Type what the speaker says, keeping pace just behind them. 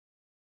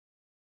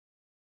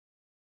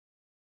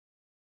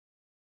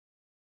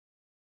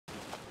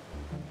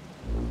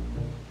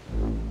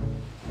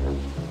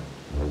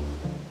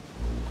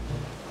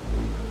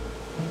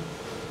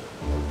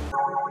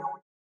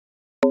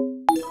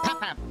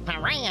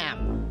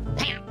param,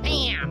 pam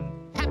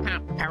pam, pam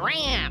pam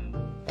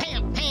param,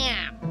 pam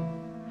pam.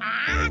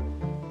 Ah,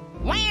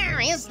 where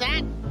is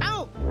that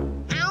boat?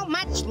 How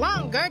much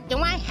longer do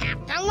I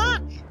have to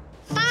look?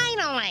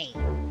 Finally!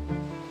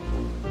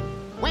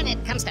 When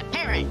it comes to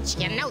parrots,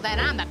 you know that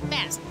I'm the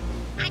best.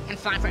 I can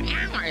fly for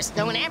hours,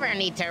 don't ever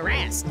need to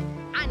rest.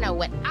 I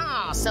know it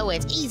all, so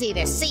it's easy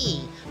to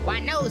see why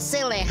no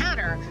silly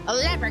hunter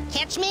will ever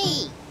catch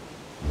me.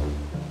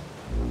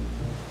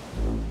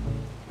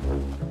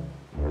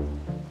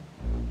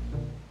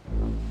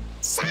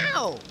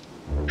 So,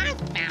 I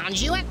found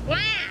you at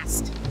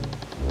last.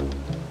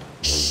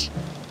 Shh!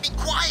 Be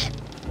quiet!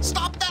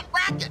 Stop that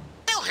racket!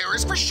 They'll hear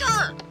us for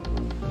sure!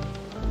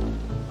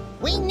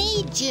 We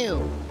need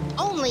you.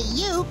 Only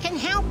you can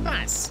help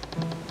us.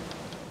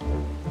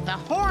 The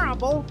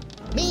horrible,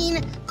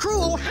 mean,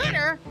 cruel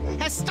hunter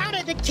has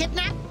started to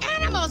kidnap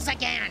animals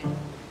again.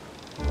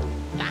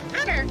 The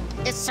hunter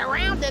is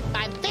surrounded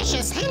by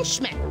vicious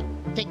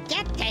henchmen. To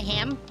get to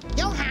him,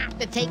 you'll have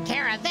to take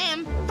care of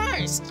them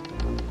first.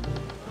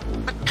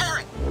 But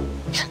Parrot,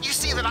 can't you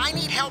see that I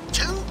need help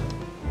too?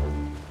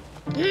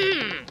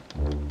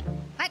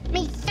 Let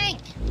me think.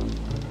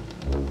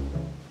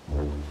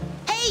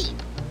 Hey!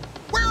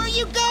 Where are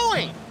you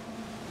going?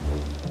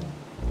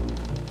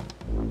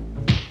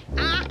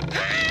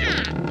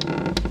 Aha!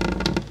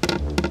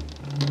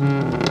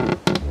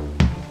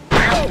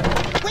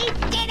 We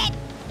did it!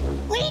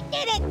 We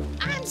did it!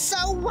 I'm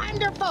so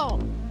wonderful!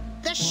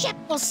 The ship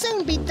will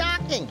soon be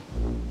docking.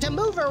 To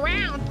move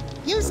around,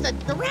 use the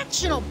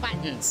directional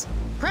buttons.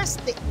 Press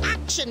the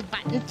action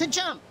button to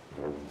jump.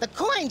 The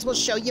coins will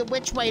show you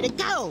which way to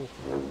go.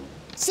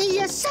 See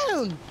you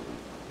soon!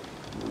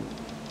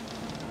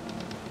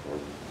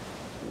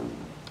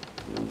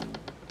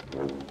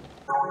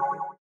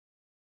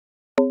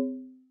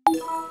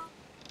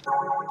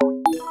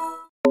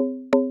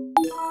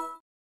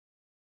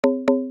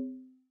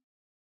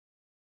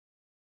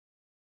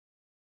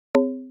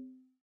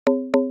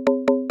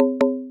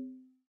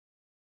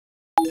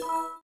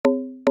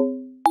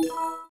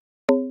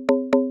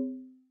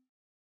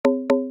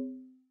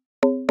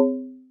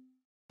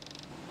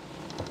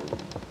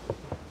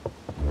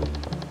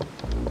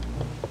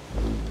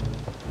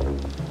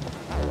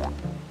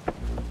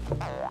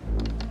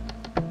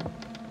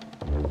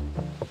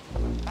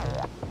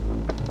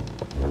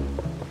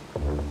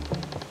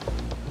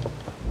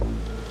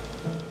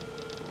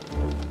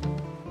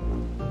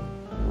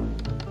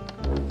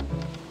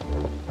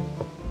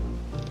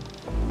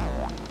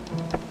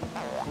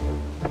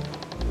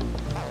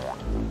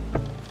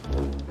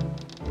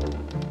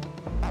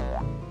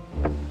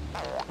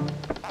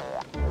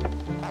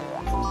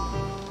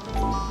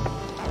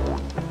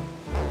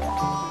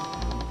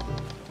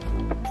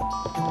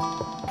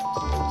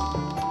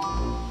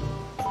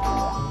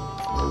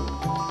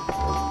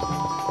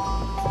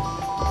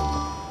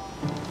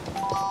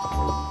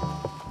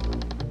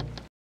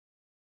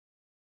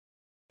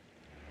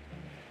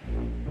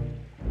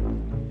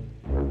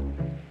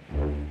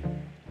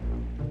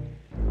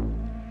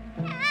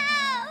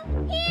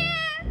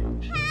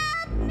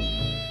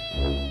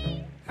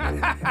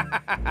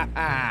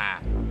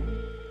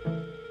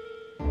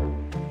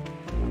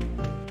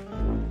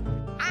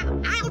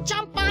 I'll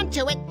jump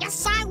onto it.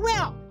 Yes, I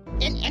will.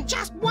 In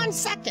just 1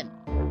 second.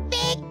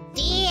 Big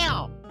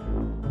deal.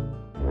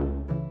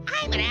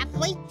 I'm an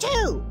athlete,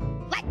 too.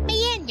 Let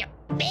me in, you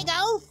big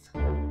oaf.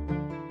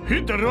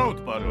 Hit the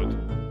road,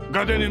 Parrot.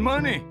 Got any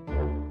money?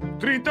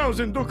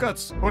 3,000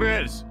 ducats or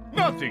else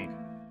nothing.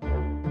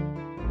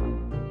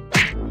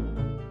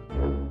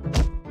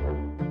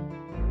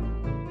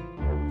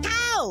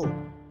 Go!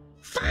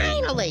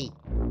 Finally!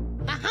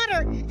 The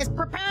hunter is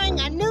preparing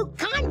a new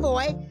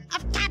convoy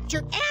of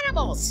captured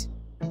animals.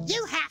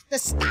 You have to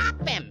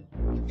stop him.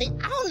 The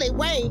only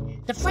way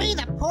to free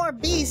the poor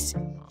beasts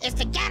is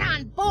to get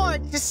on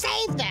board to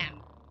save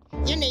them.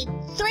 You need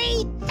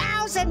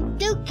 3,000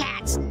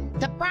 ducats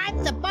to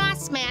bribe the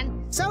boss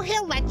man so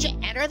he'll let you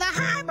enter the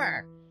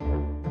harbor.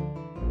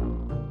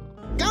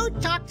 Go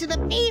talk to the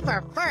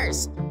beaver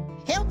first.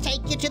 He'll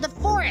take you to the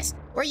forest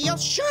where you'll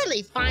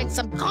surely find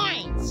some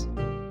coins.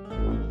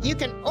 You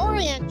can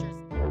orient yourself.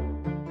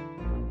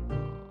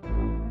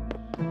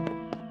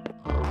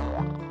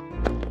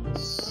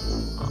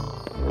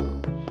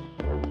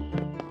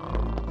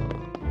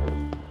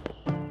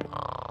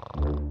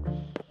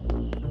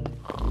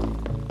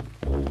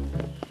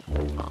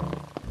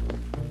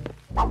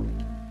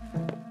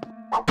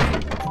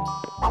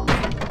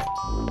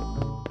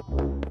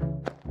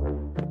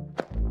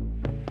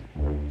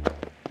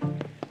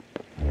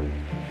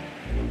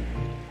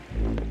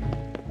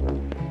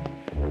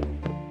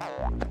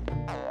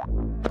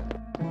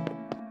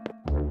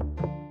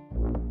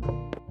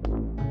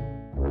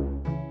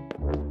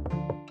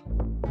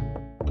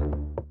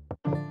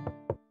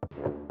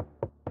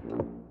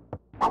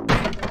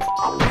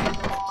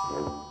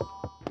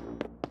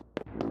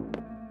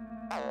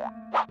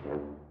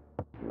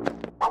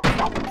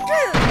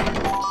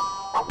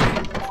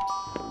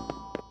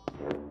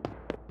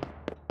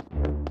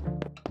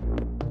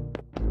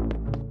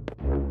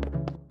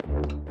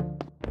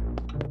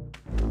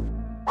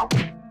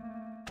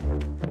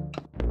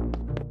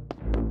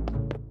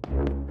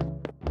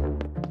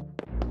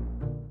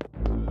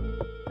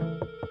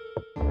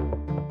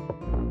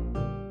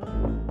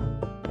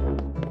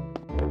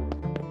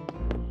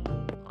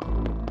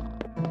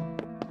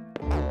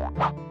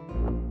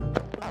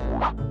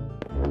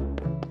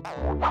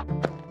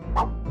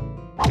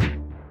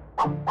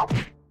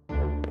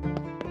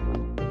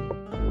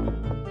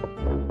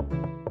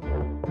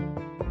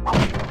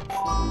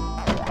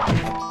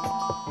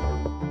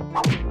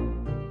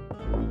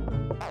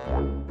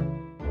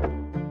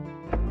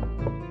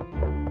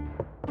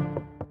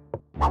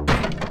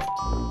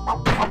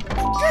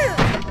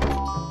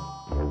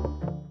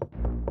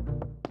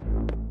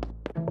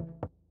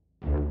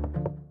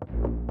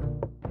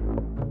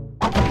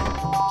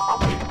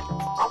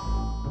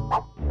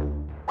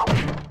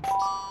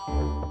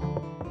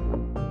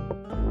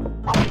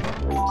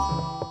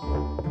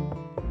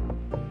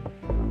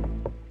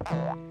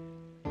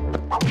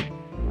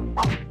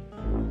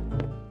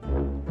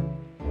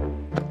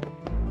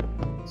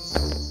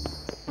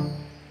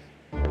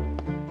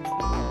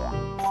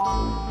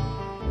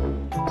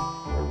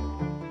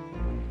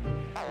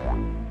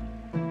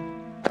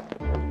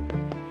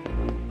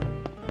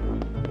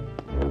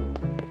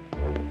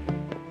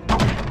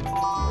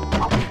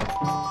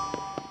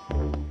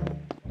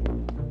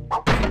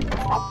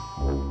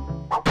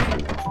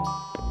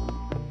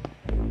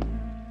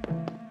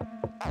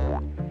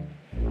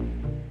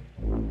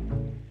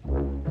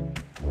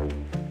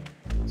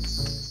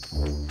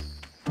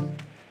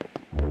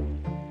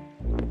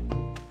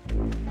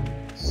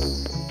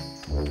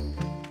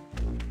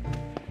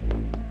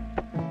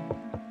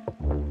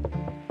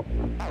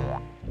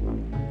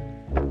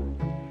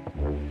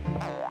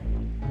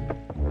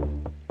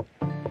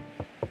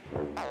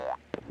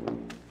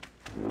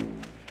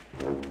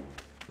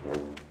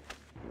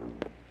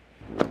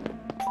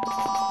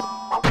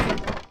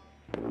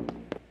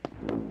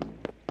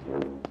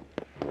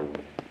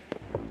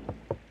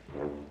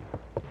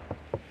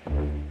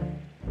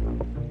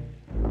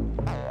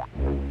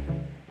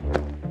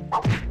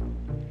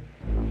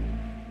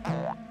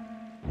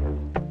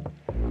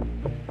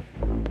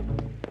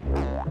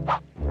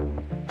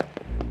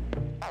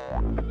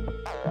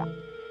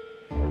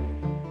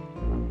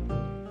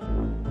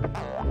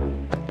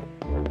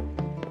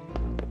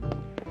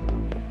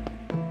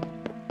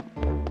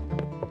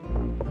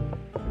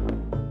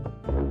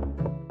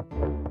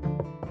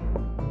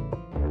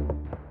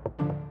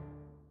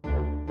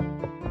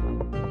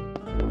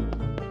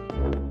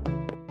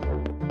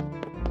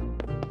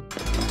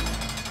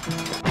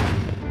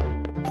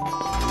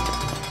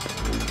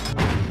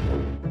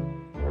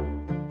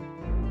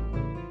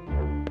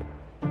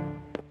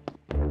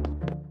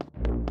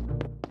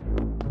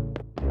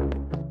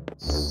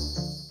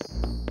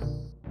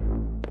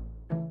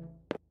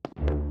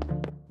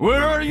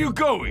 Where are you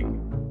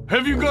going?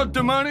 Have you got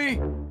the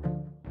money?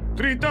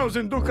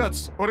 3,000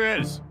 ducats or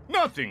else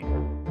nothing.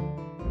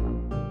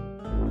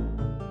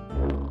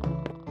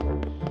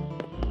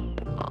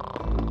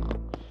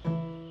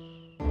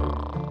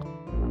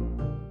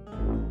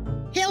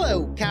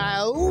 Hello,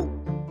 cow.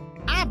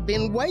 I've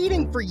been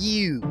waiting for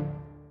you.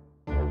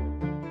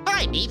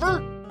 Hi,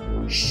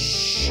 Beaver.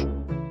 Shh!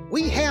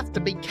 We have to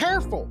be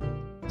careful.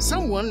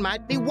 Someone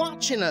might be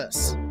watching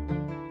us.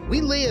 We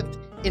lived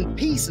in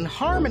peace and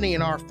harmony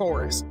in our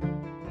forest.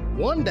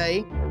 One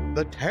day,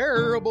 the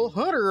terrible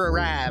hunter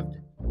arrived.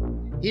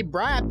 He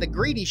bribed the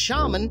greedy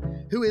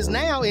shaman, who is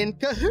now in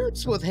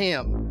cahoots with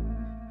him.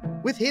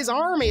 With his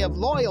army of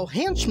loyal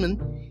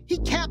henchmen, he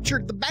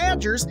captured the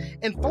badgers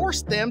and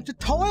forced them to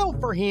toil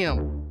for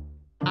him.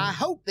 I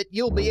hope that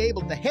you'll be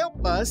able to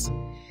help us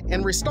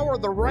and restore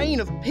the reign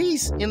of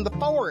peace in the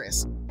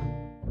forest.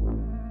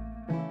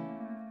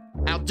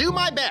 I'll do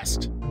my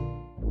best.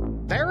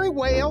 Very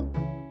well.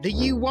 Do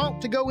you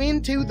want to go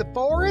into the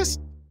forest?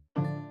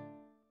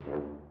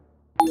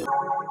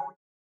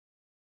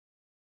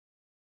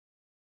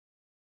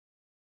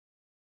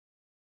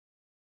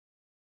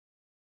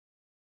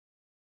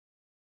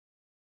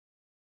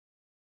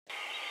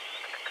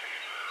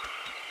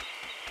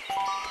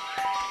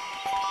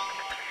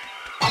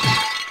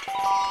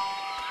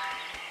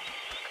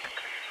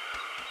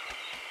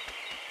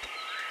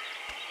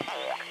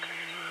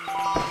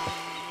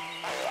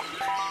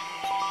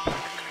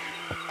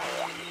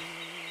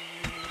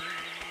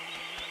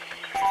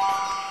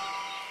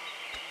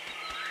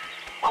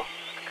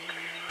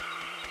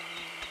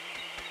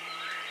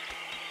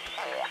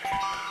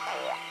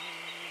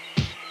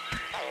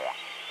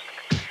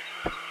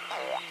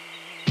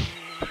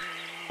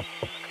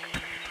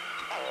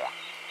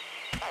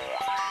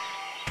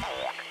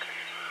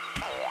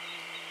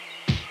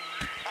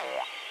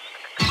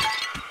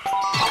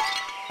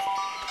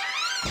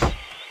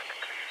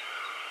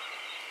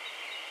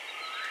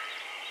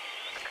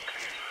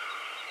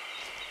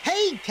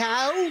 Hey,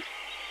 cow!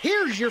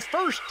 Here's your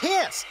first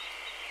test.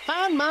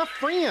 Find my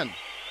friend.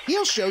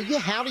 He'll show you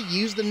how to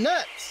use the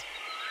nuts.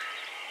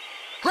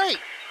 Great.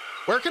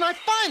 Where can I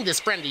find this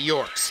friend of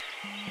yours?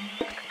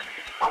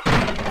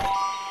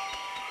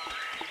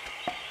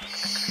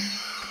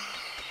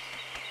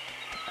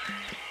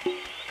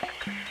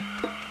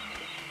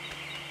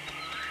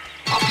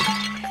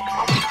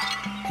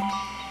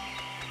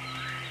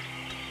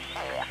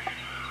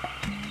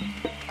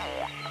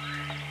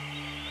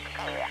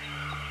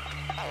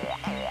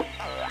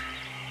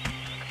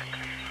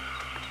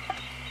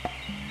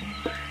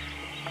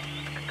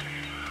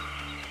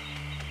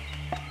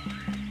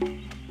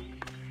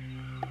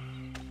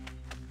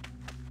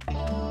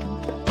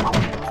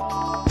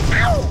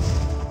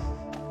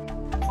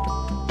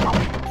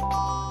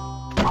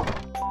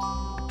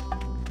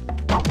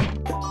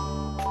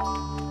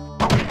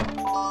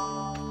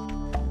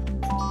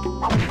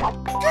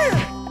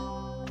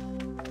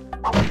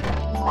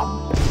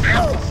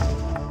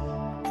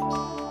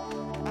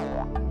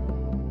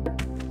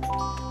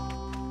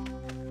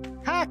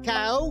 Hi,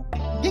 cow.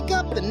 Pick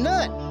up the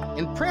nut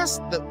and press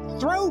the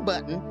throw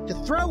button to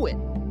throw it.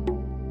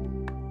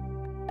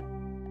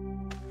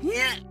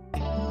 Yeah.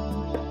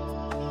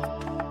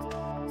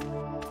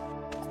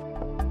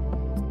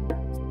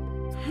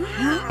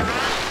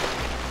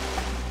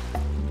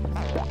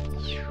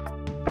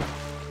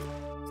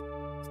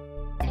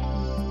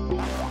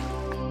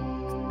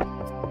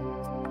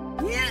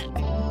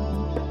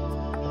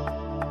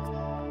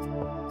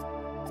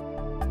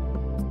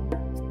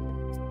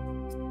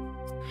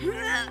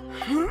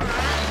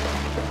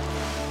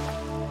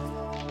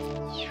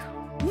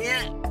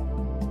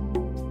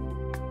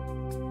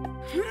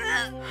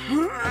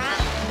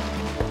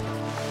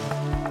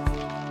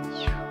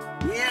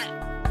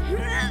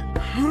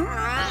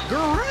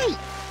 Great!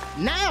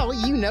 Now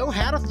you know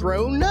how to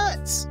throw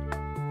nuts.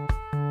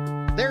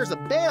 There's a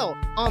bell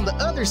on the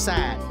other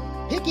side.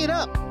 Pick it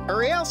up,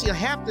 or else you'll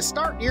have to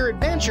start your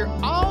adventure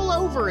all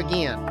over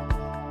again.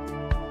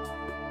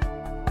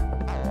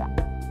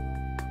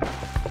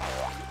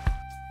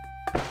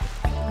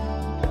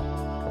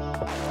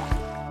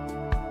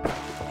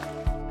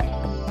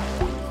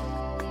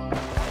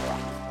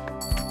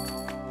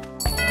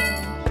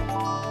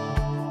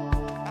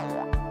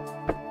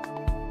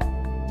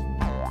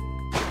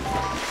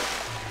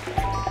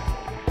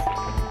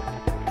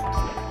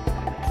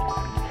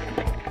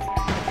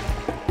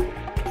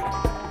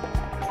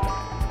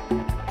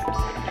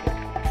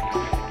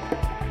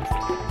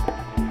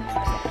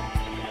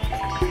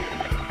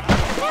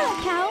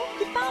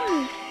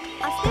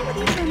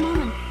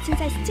 since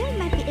I still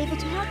might be able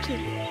to help you.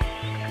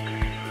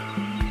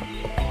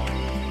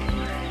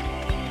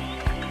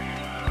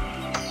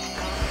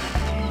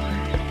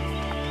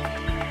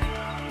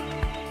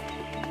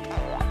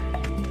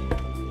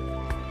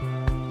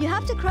 You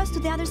have to cross to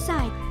the other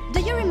side.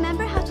 Do you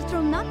remember how to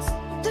throw nuts?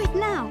 Do it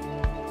now.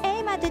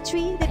 Aim at the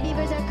tree the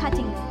beavers are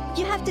cutting.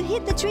 You have to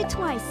hit the tree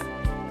twice.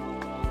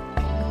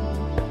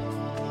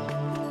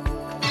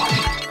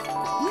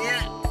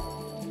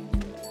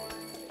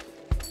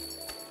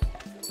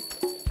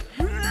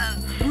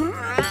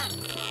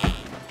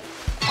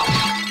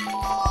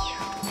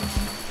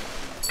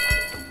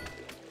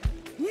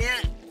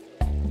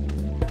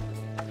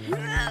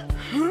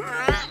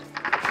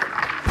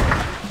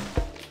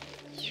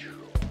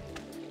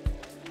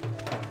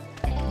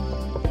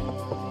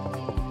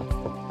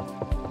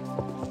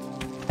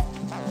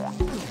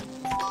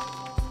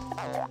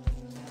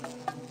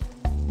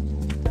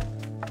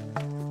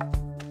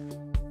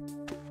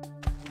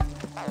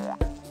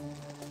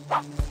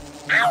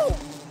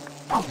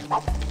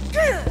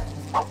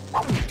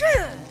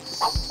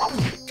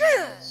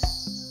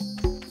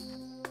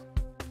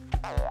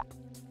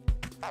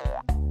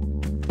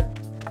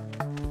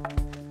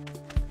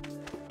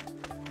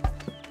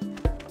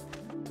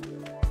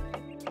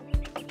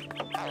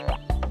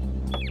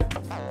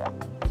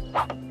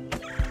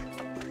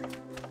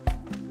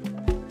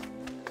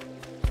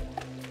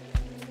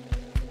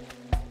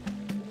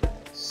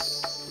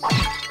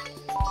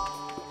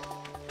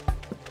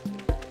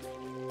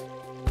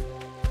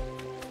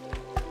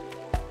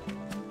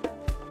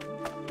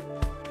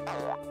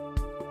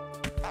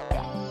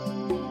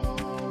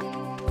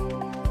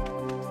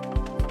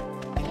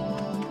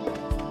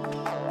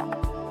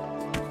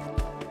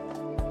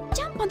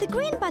 On the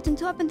green button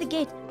to open the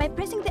gate by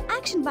pressing the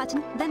action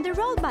button, then the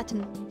roll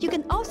button. You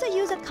can also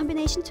use that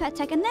combination to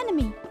attack an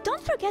enemy.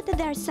 Don't forget that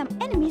there are some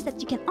enemies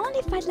that you can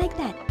only fight like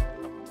that.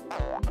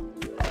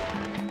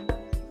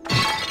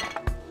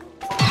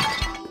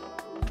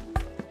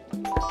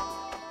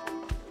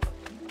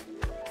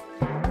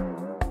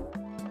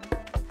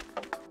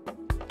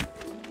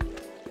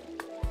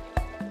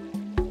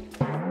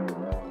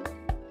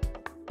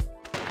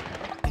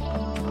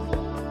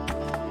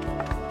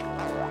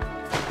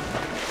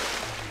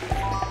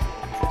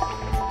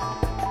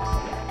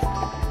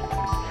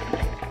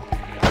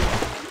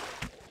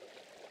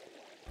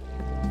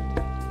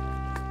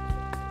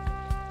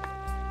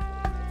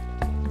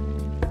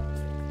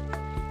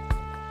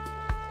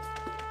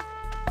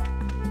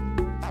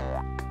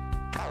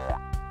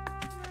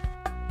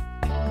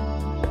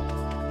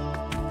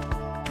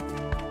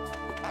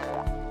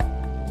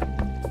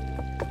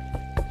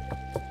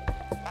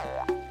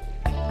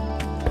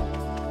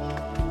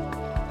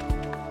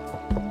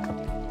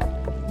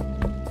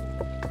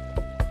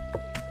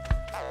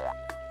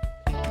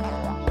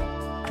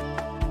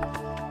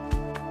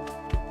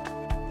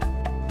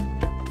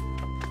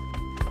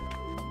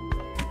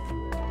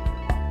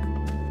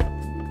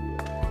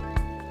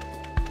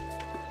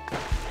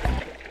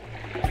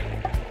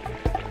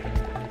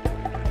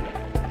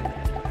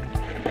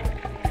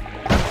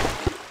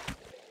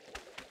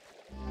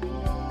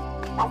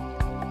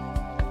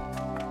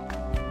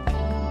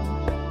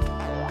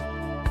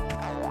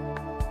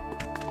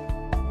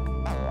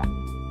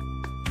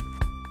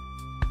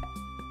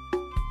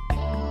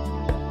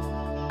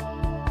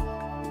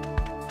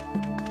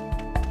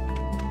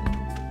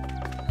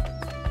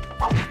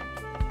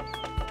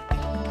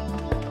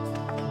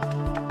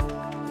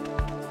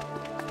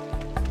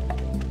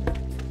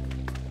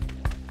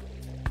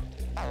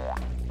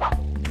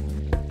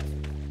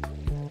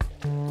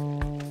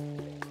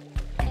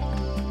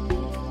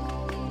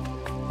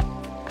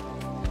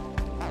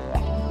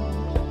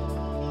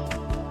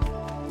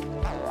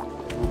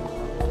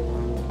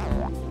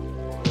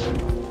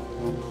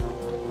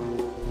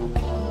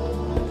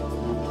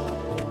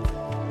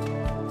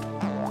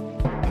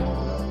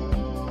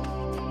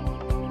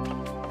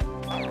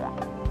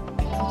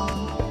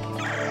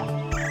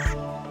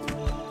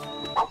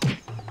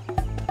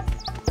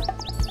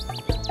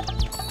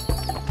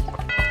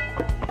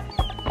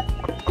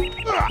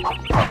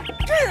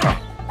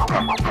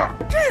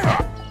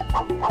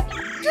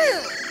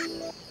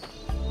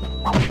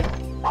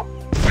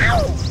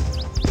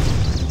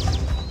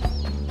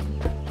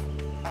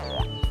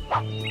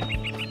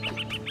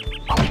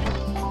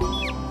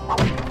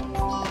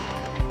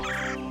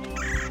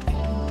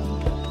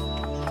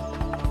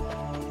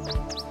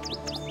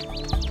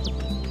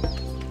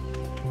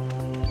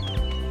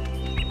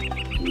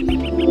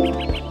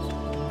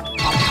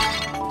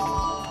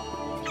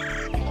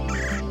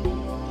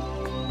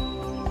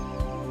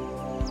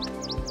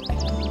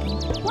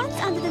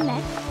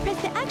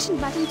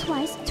 Button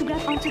twice to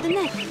grab onto the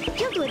net.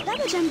 He'll do a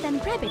double jump, then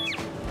grab it.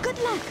 Good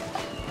luck!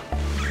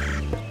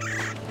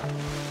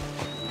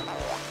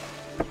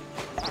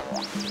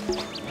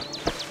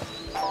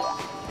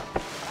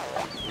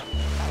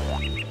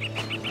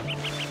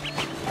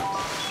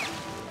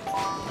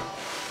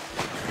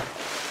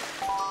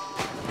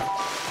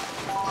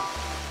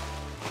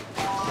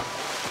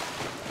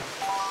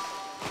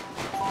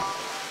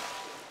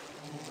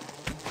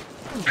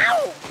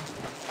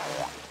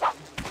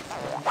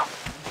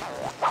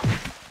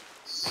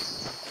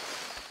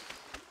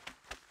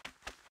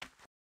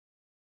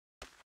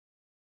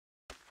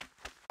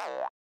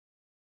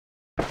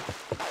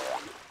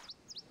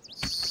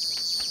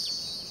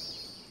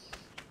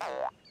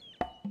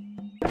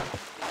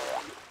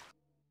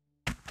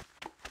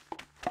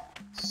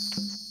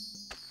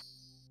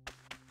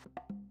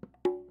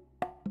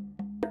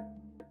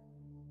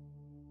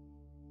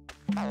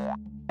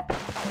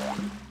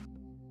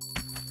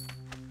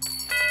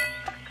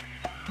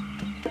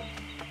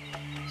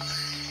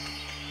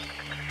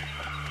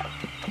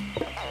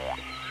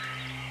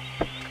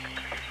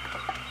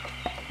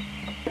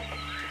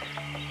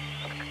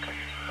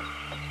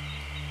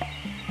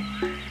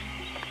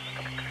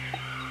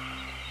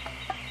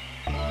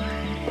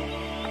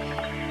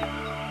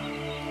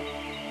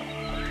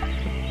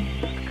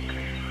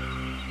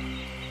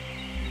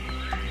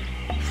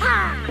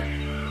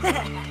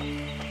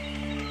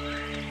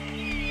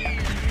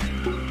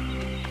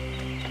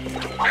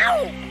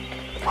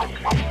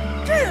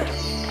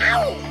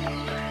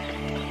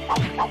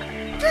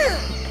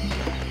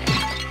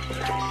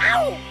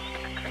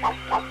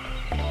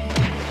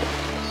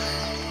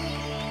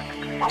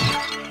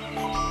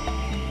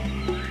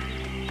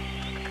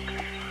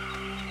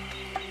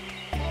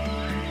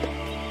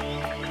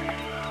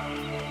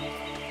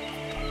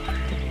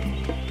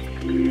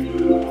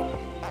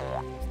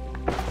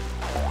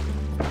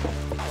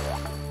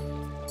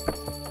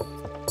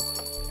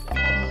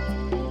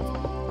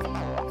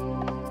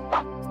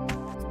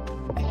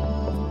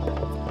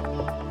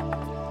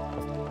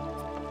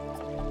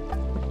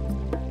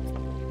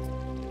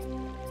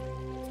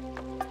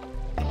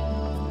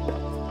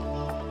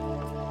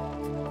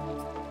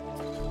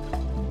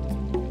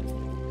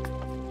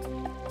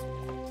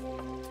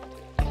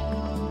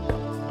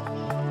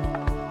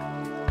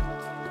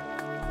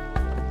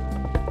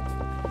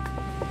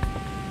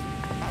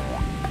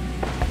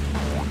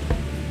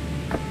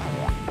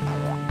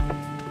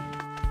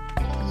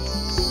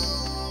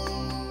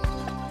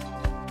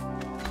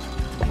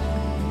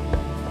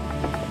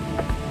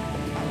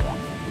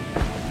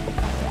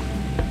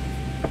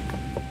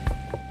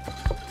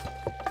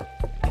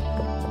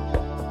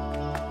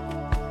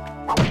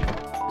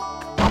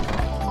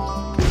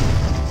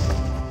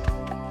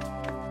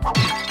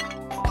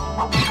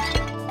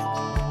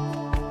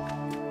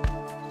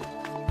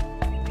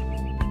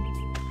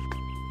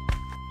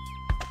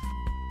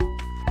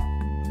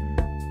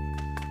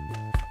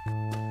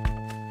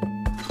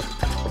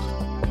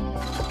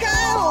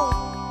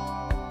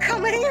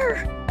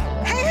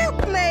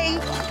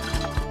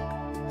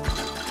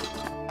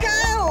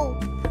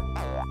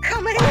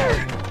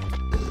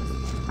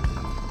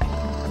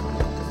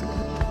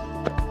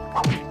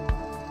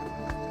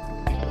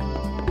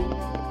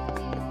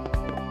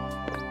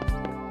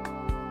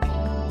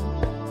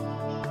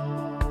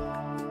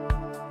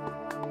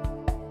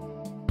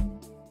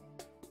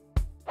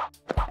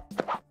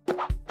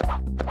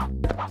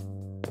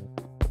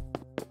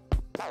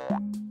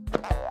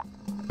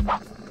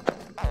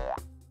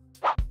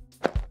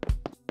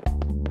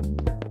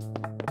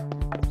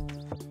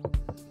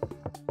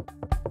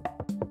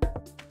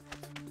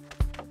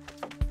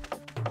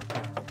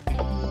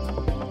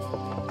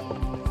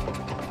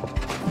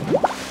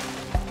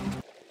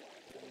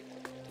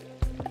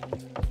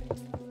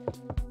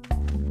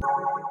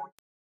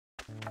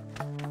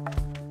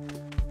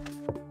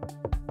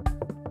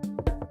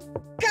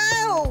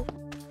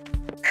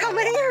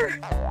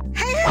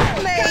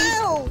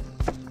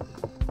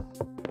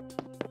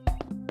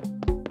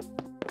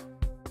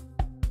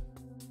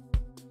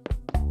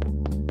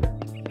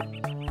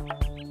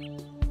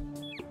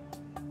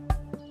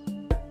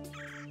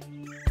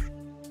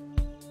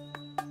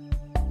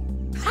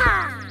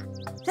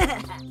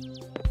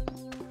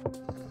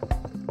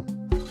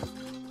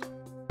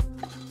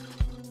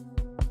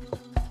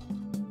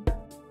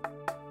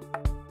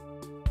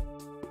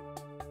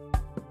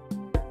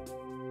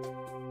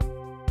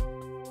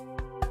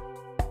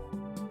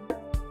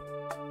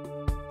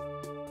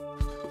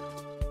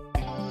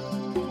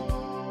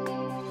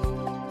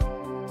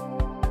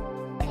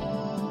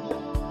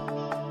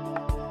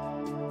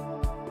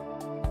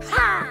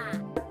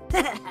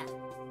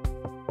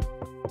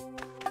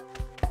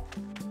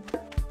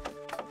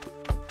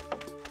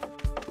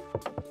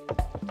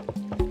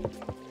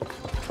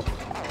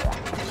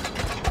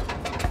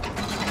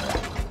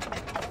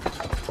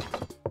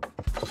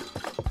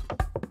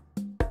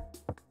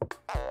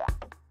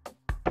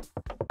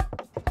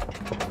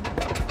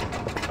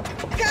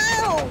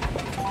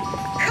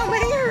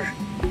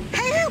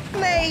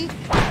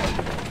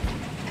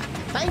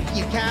 Thank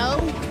you, cow.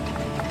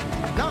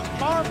 Not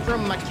far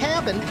from my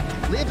cabin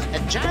lives a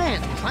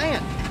giant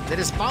plant that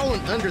has fallen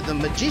under the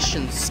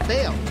magician's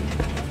spell.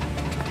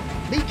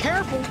 Be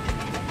careful.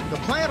 The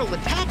plant will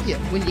attack you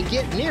when you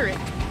get near it.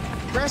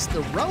 Press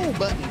the roll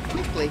button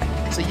quickly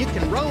so you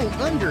can roll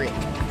under it.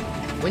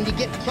 When you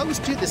get close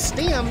to the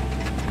stem,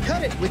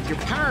 cut it with your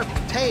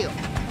powerful tail.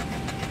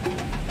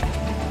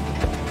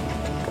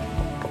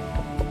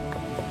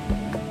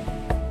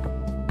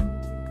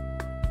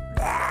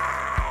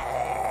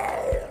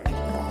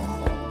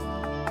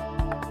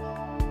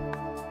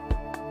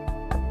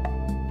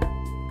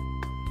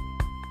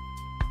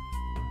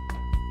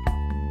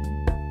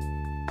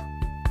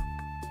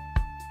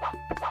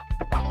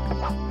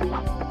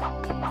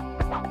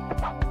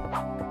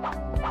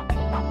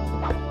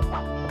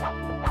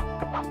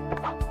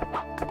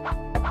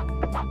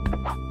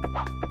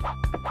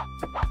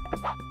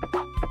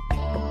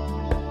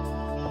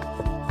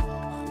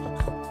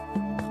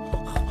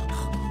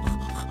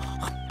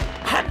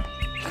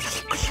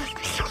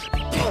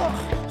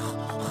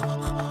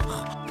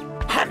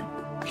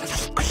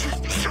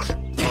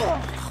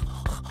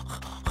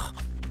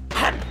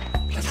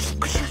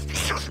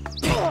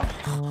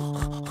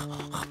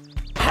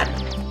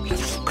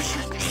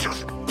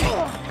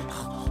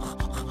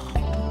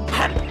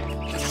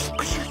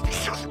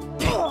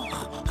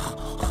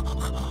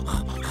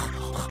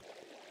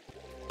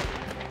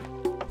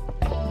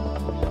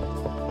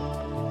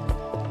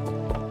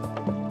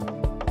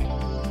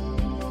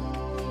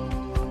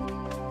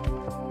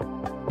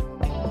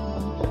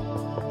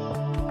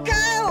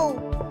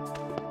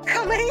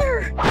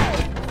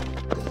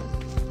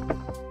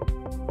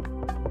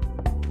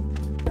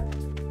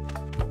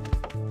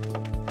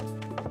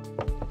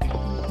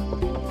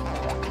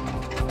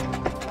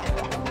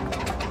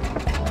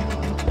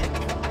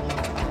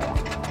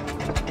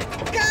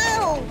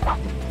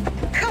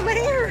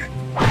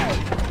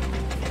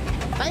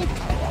 Thank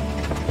you.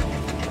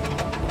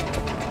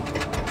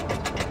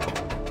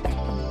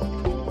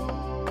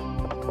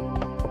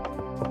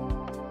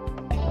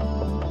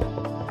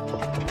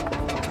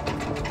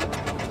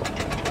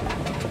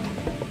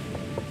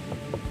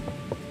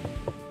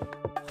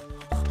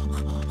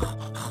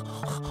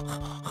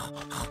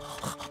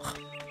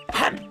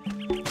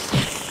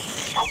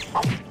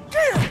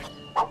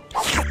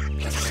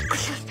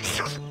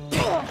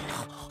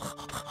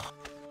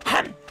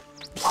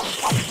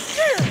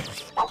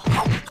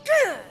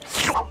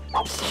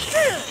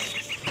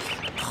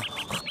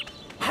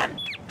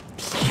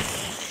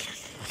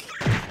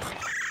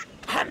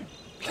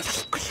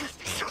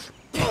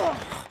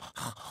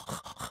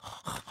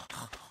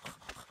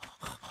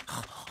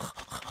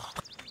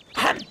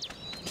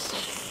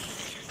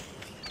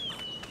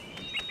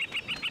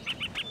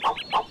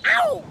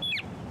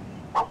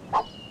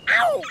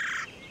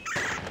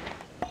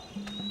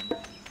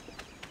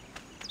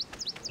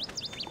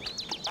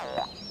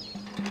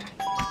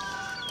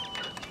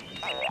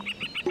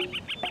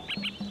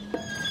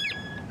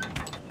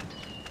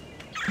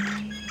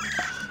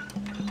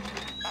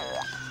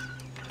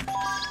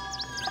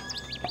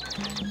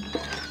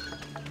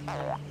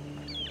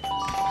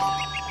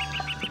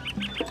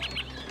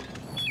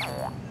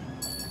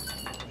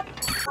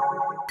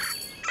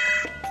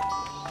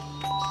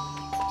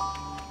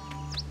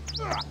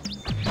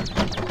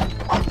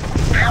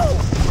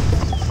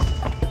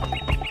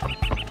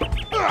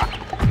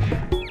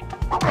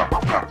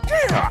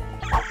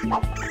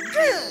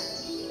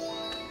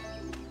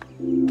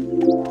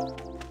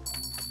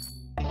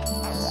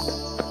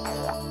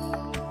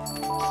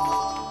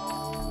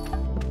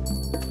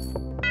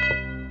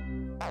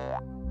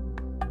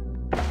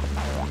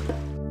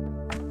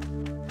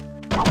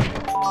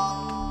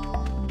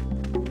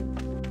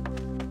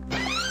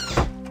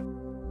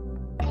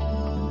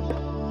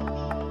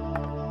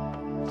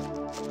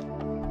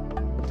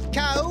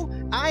 Cow,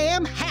 I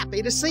am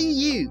happy to see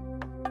you.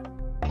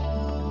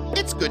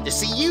 It's good to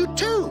see you,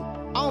 too.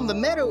 On the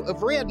meadow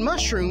of red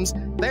mushrooms,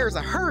 there's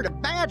a herd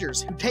of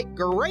badgers who take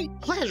great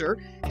pleasure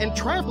in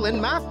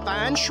trampling my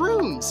fine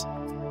shrooms.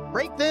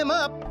 Break them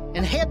up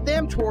and head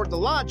them toward the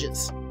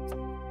lodges.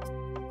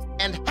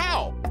 And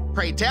how,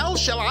 pray tell,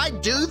 shall I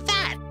do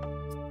that?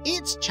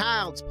 It's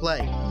child's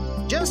play.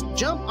 Just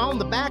jump on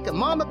the back of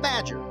Mama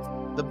Badger,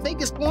 the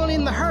biggest one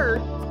in the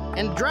herd,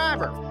 and drive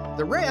her.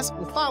 The rest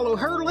will follow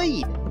her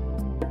lead.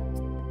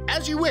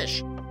 As you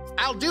wish.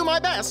 I'll do my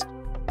best.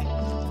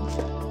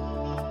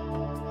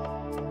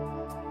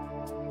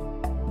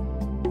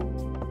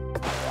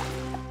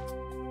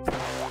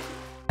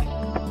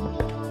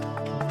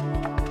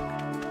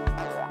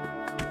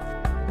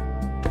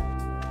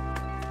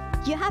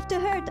 You have to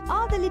herd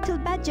all the little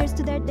badgers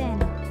to their den.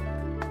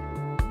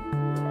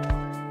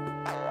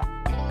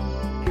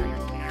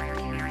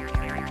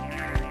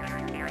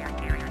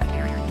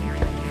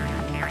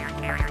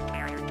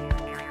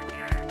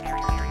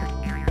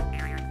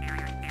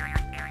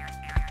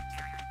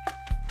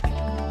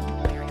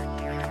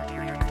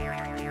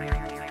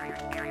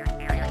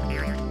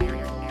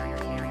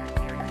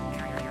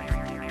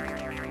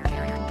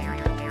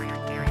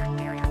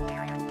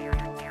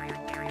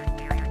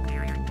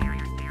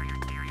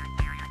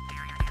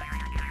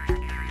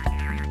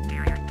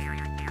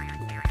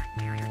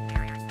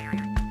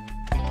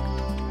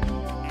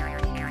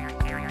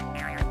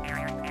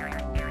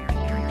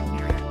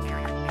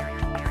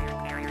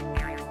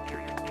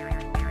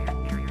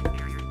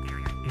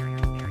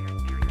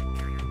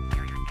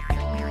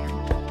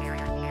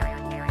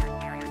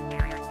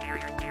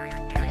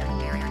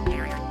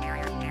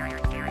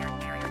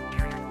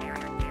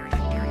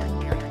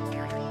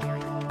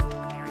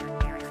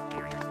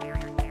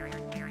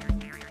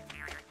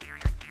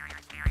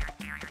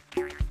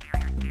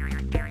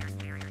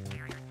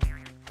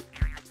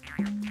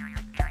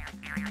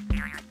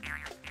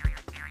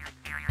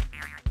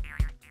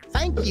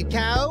 Thank you,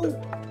 Cow.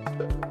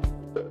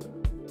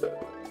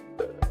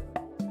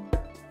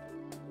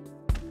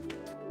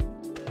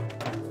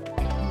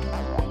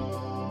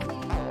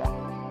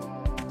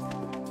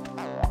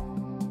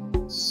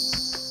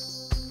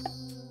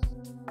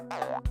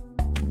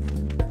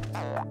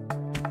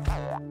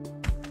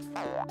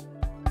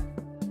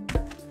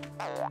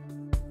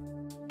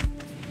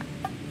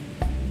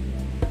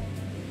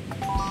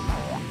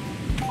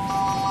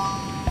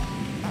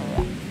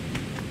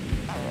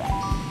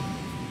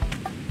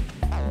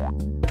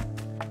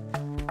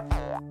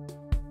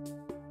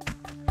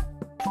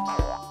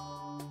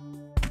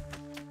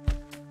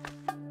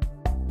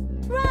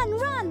 Run,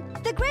 run!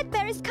 The great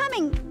bear is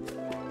coming!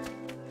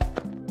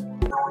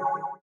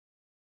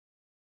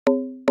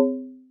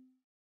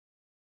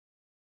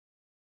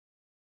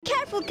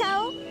 Careful,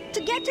 Cow!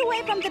 To get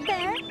away from the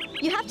bear,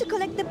 you have to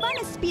collect the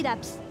bonus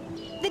speed-ups.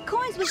 The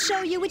coins will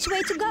show you which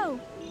way to go.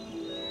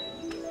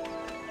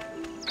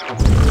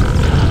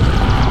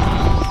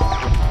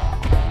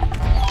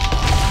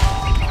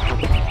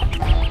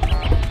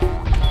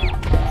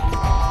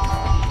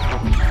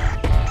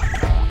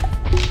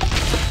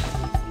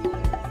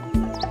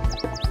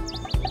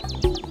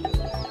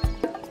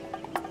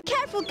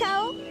 Careful, careful,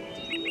 cow.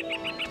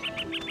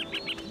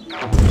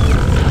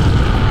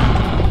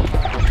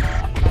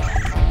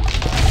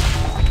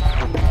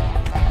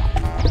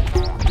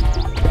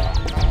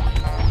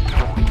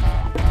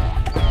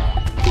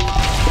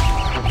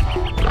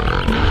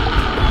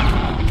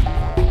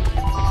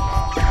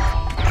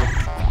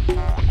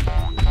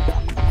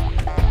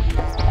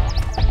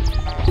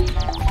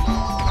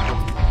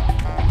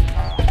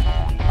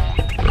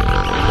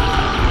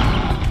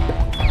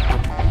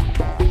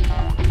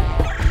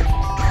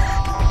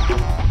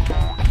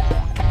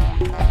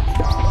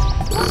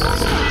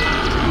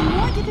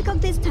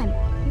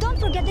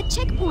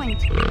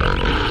 Checkpoint.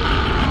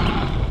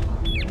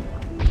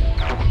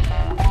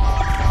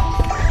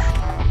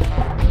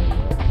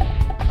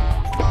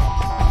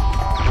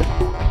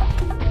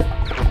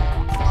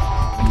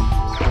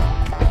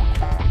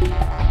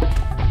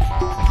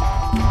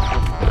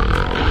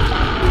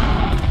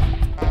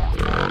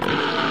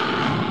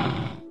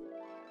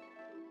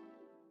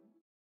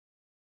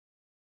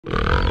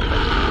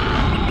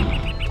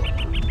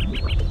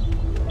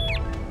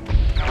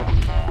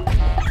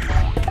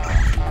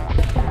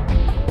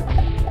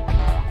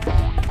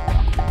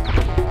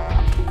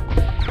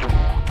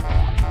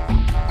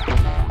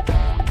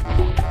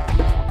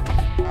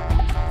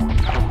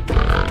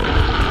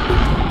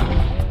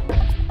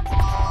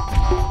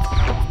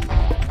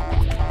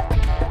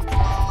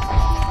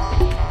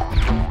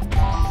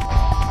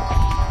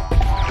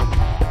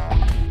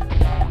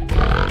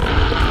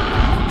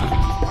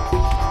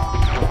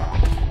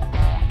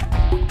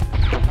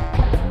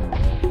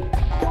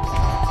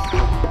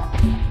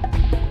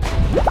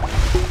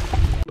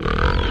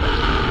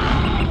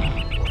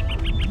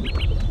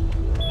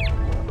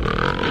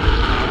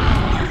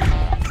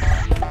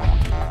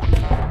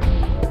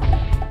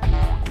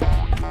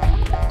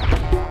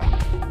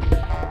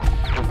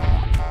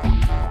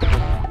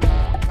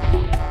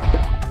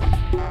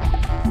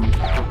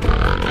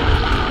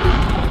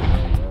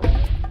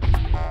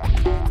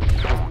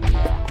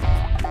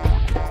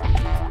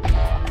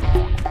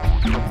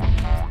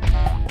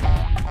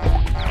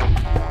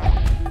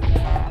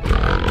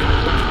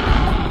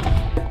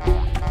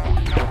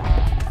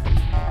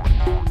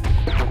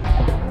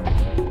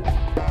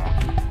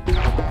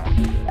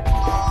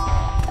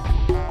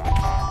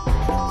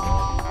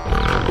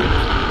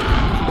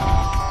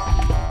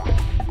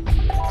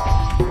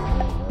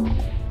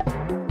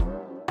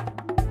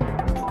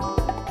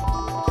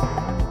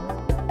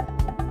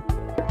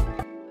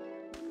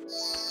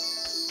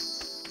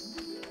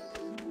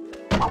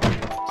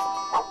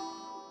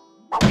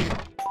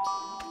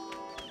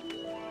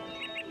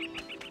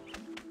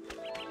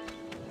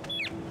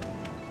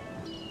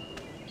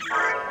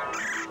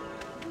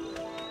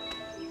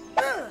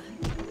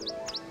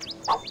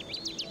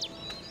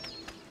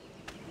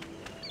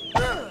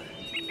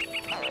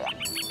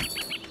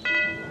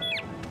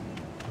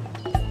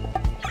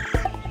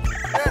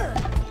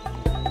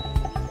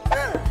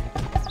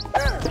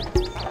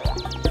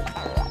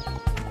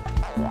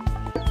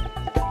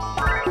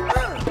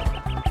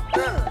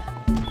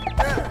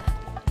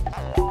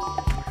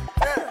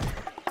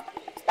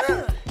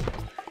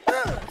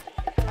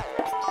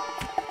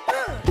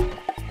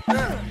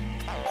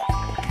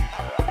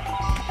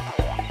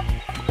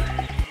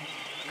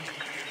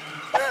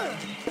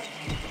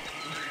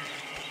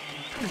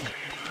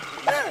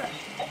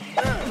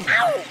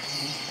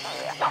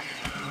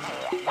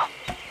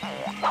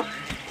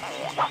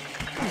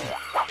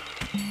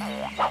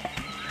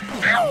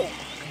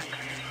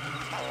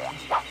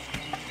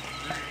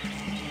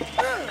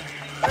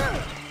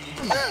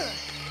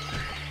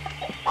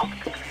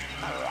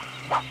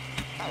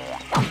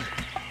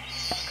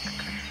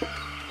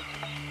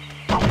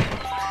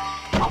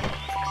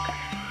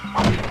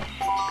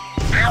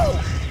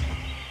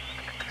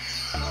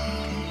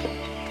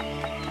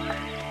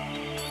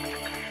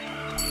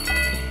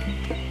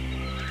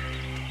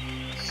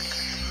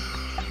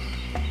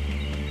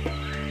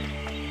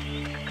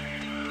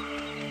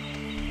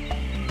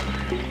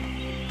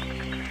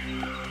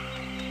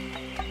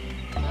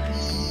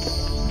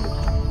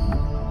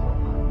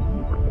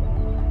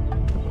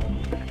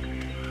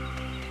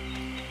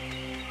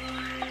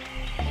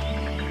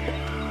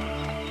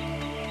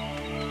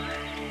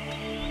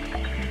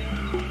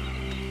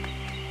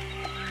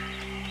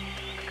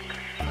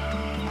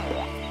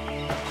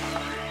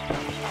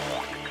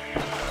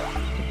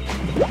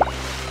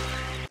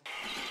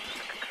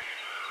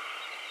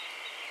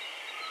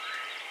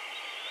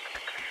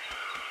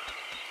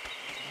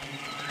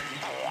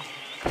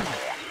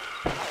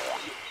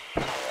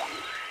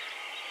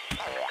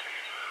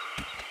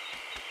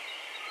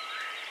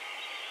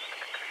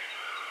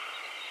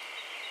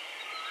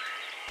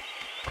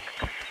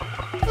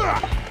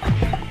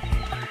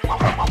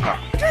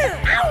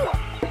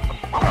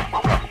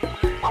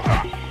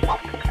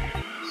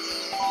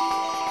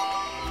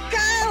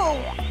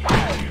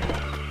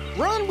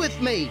 Run with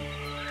me!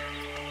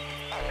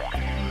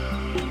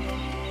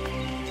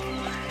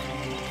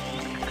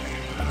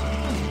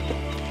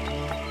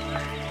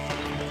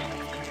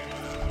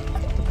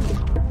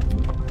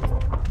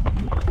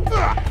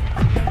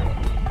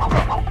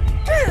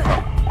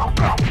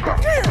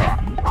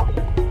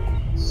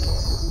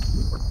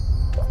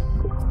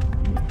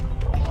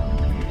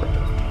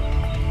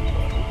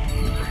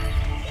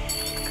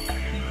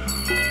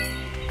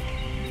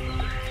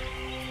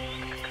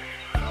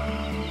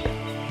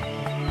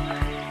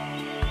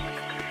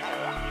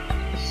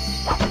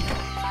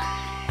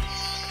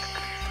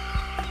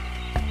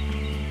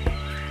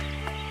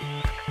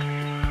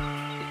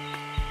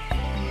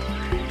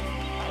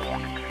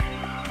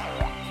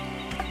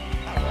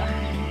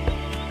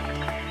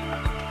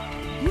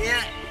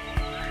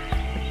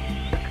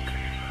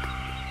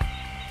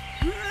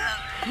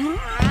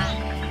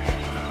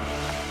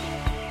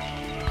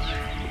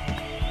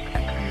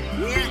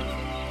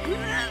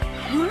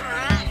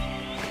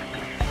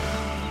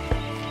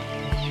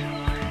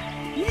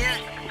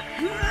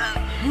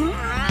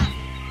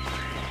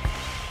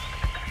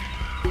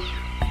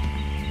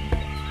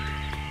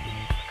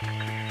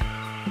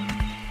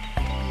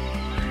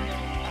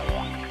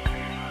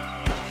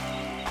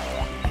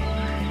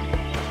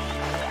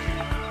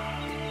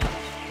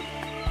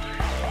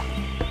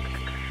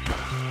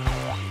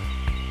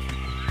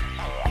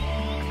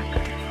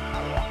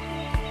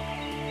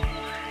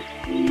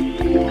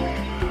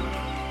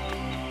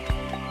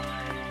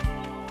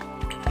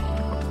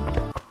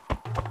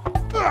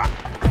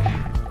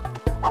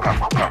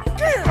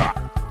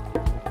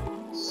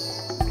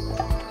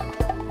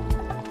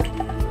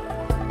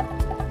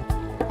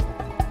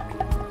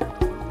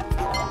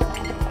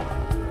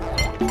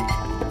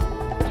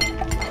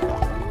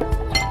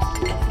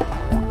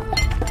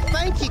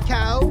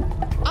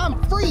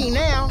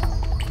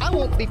 I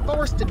won't be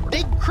forced to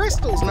dig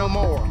crystals no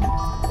more.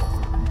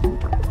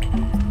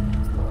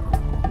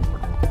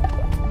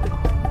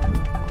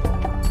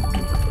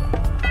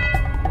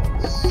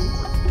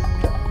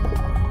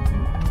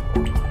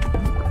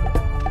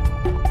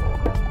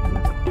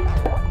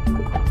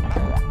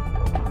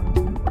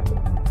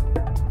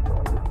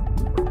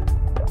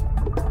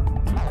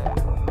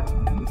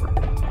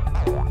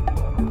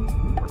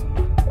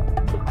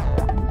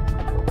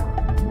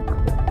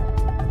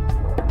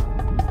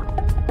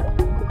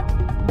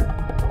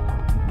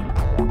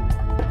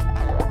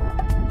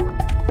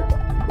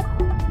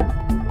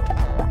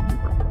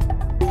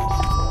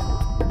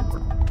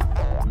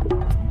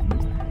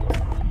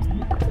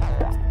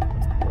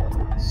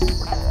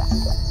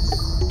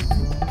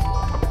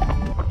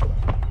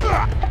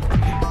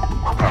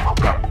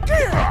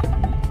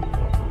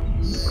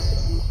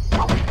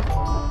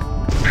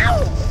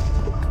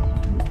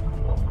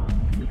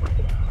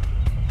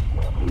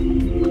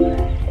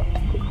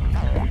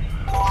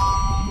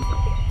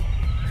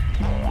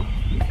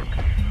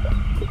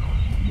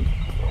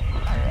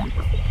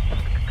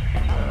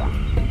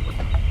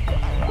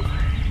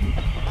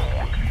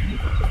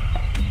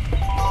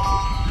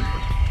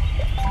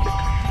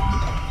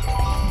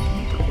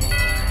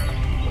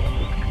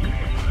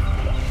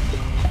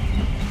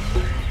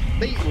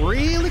 Be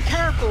really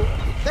careful.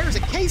 There's a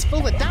case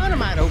full of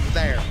dynamite over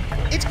there.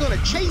 It's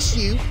gonna chase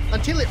you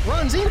until it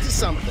runs into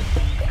something.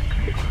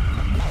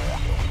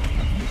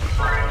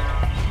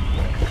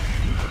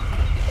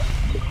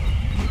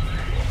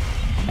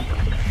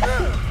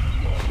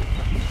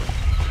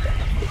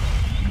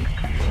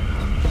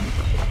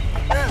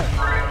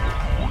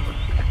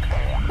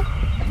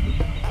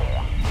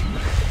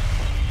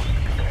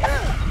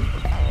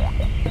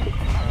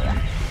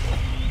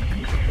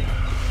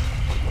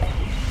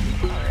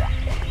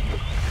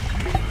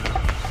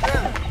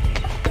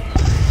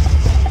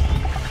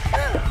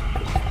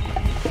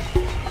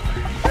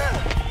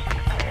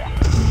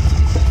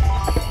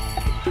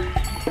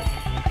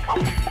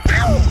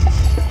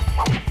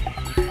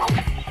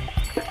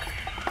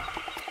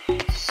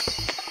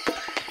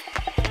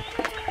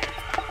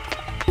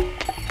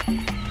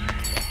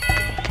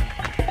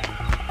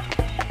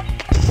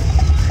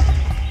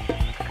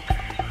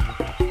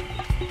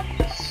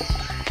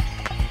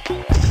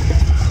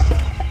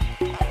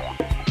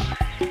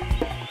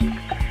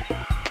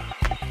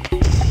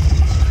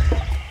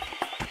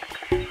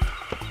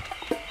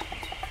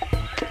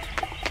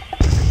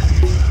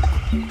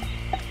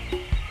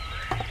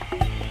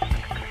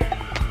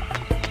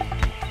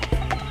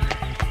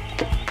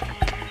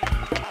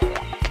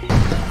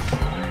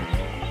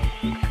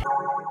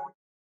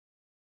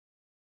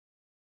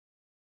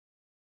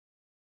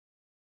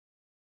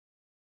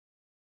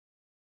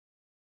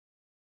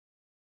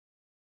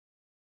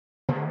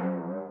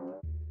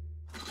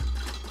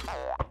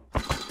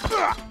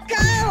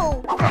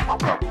 Go!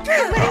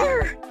 Come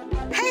here!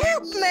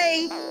 Help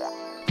me!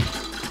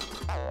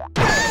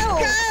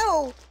 Go!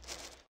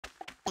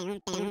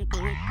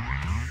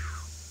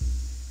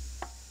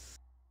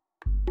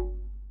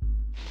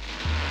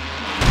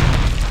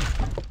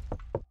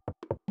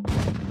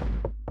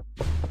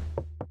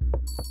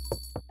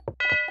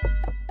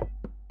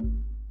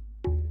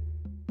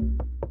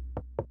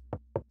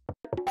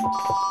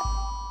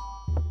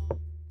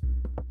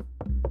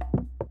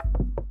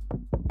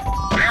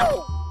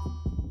 Ow!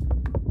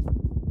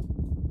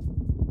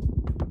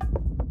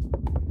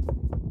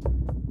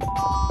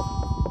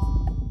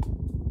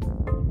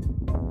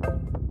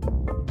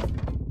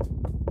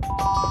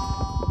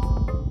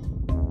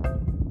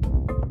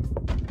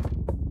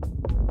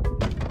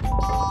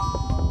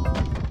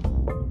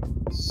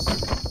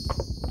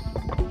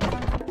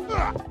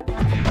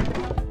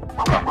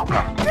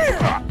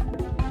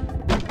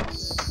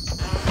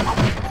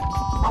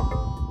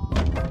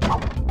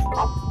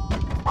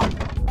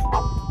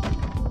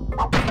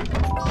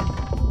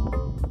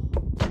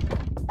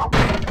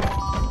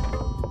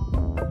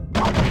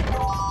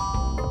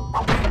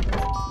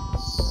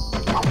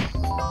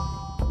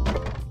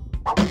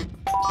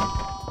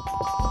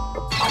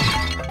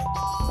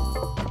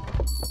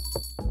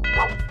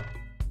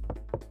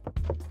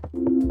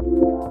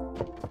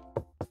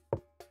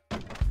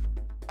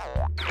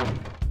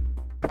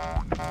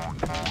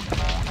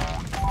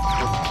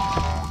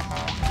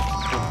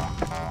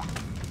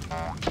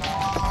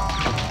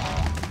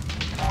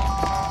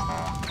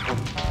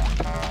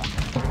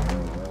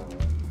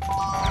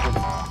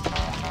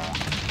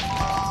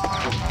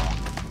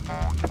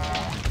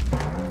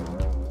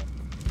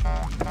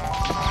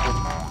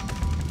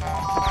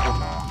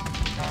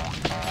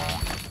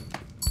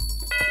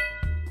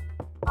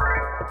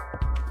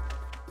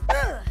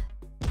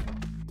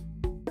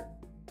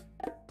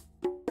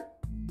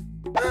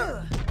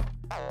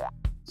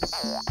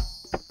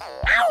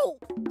 Ow!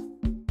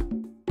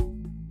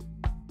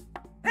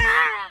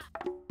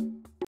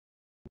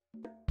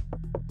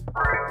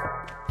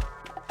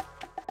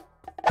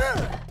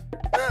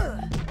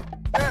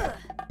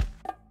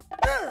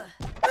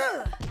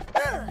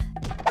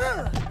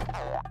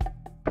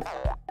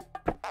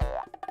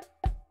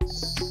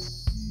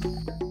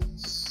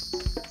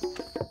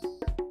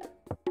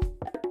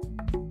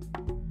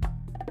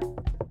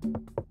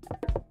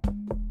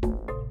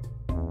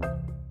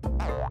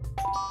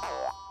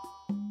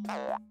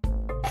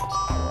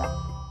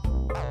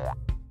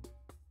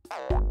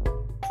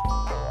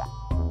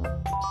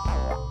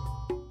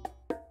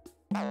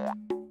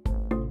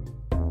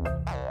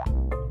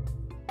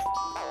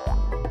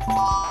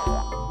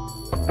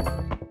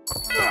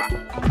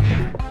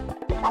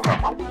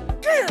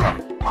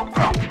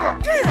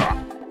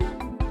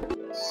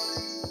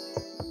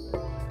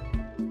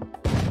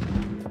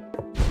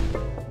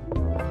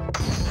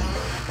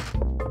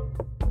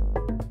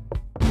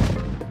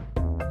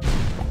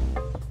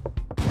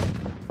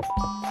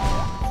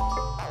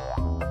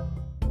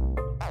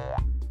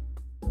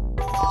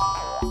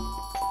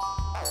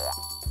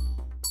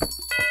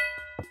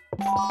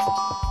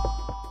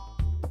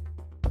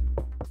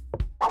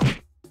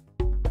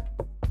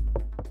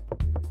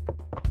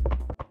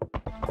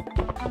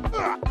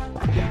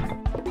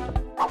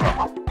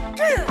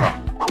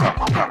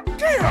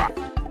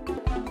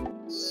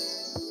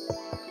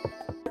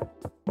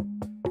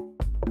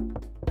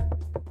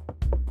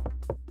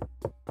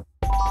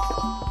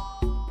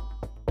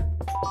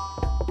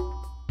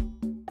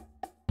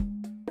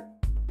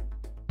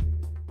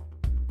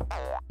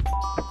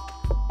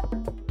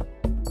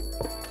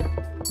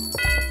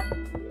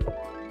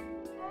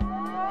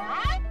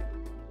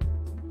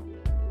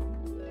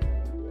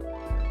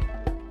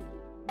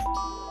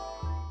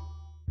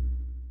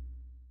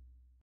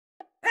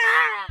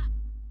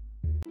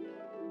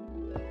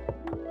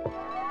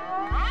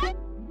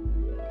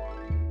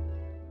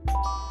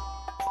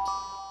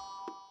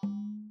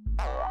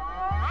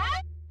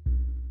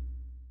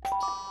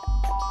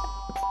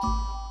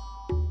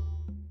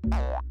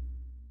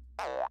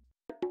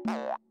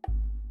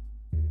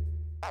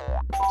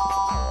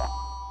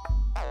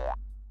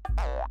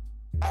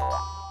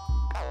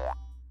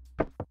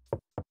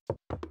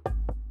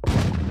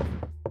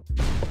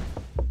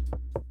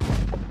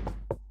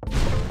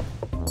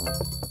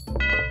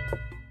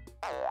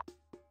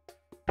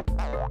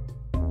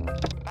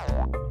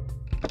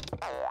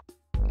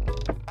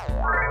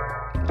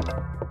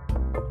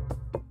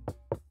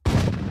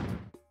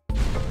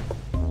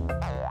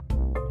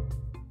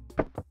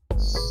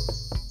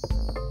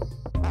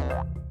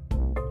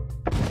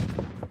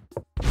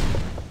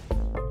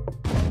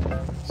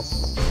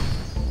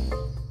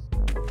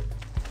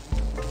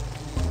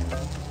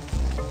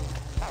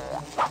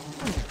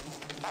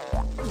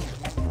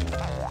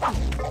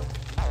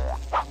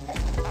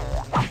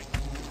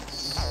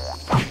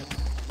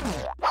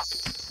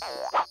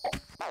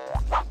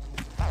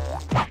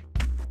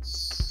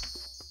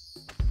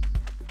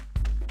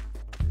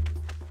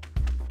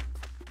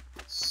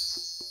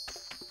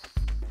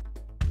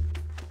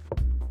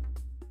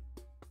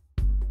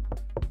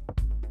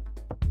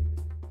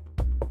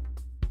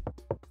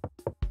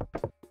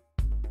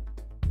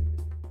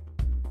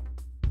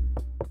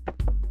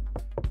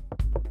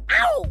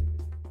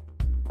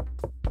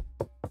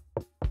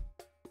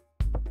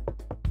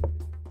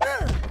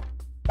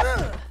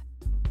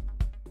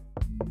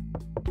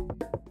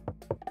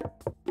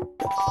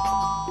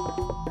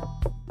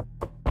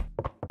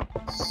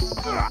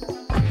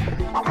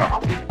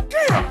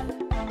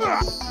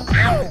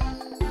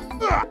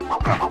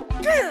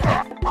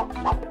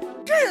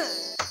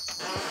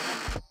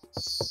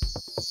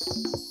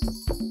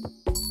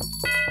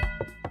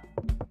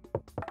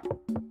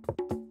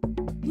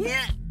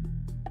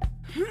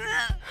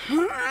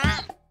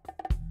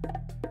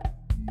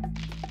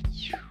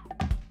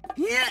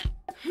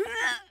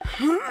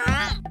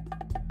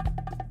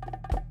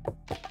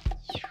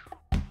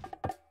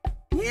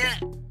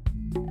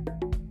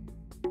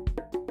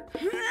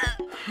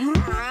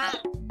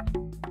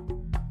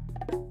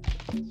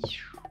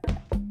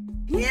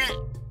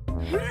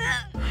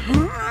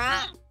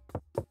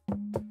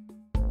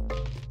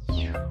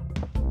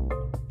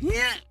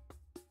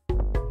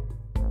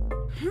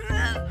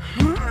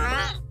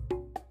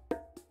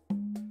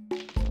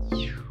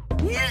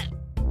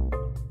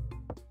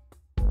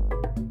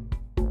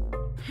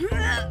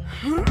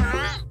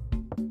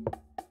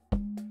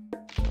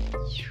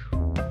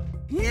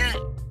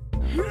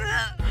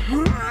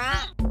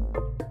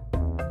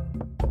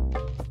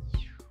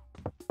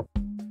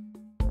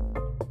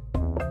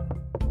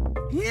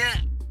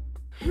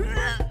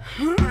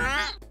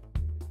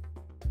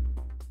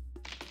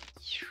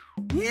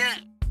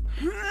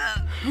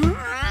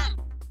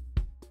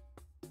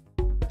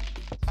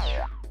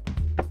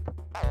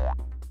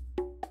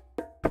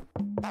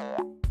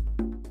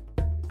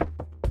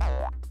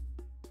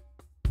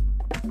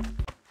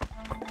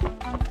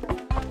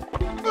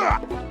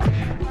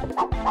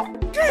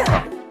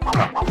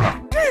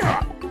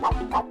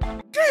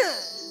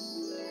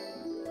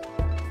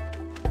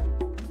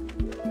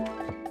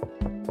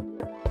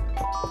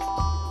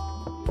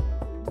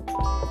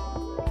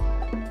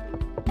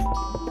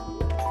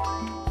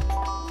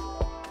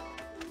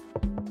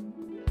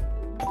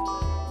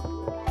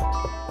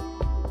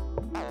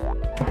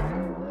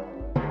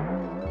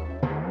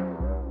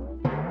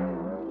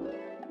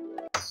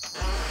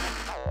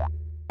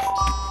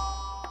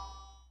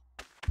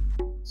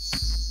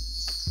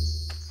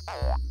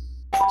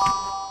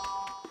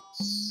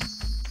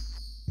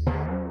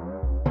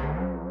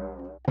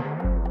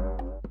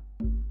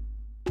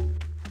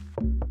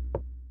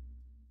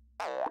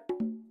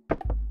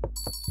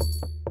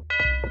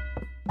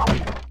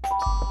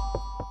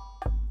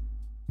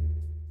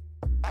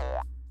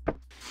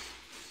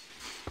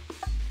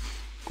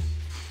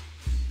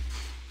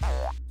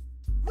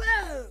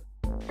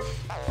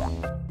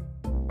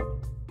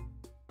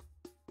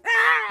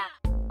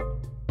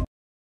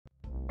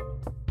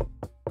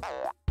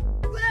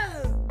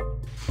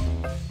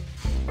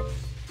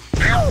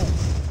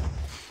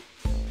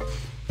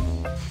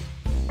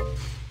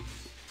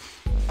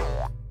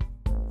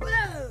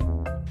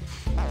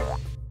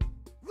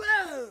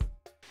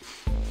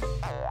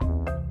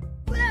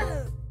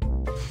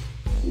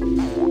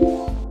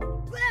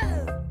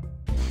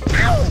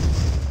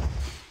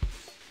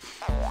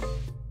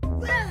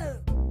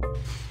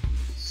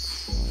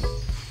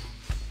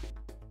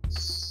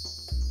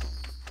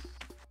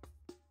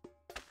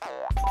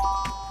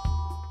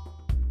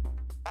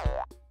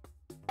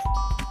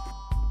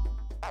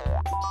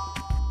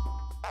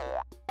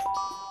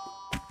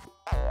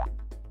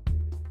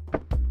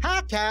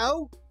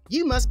 Cow,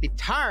 you must be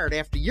tired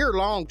after your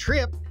long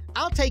trip.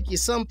 I'll take you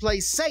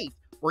someplace safe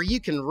where you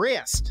can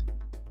rest.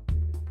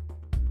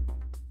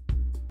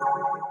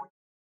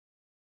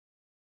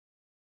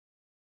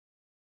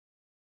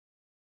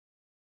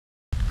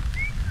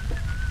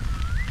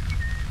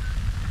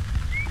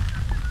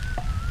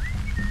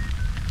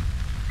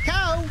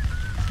 Cow!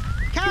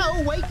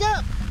 Cow, wake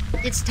up!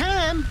 It's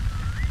time!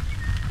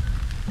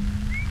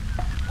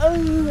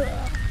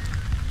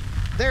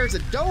 There's a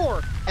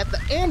door at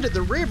the end of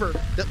the river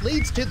that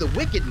leads to the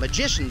wicked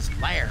magician's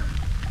lair.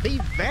 Be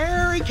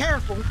very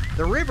careful.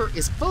 The river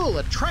is full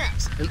of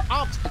traps and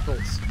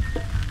obstacles.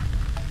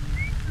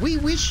 We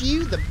wish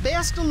you the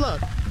best of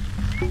luck.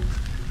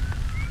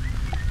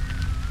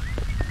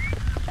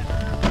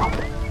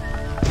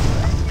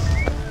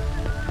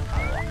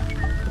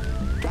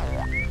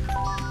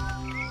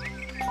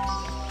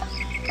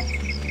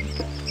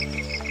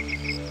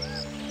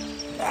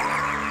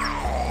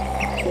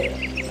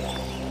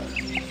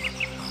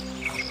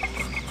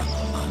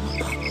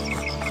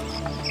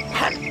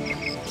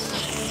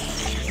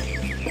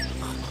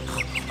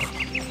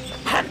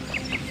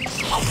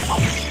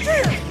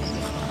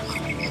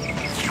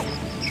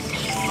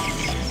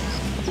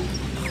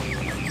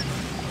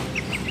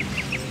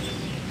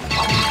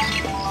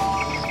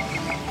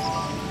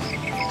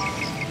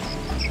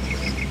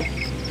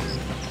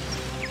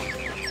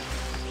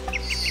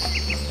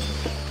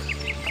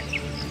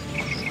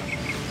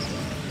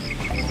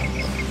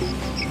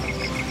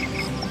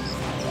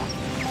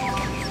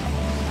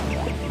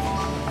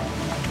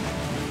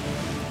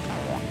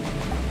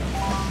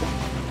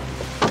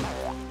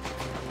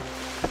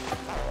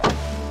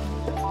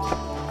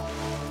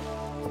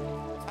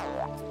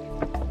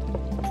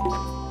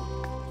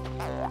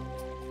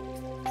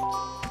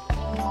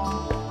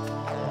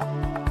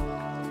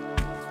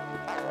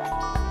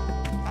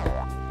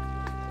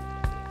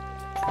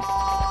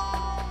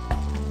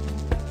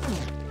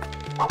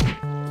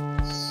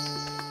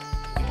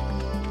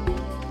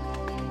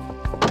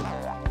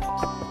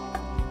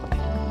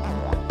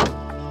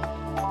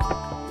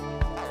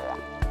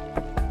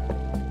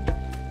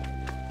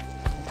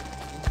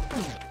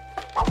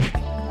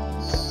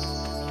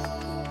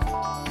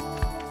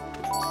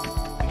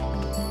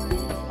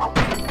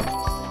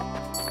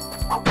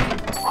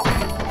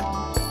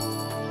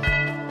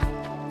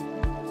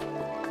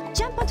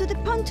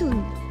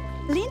 pontoon.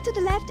 Lean to the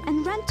left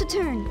and run to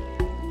turn.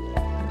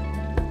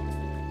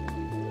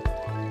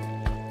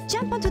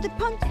 Jump onto the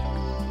pontoon.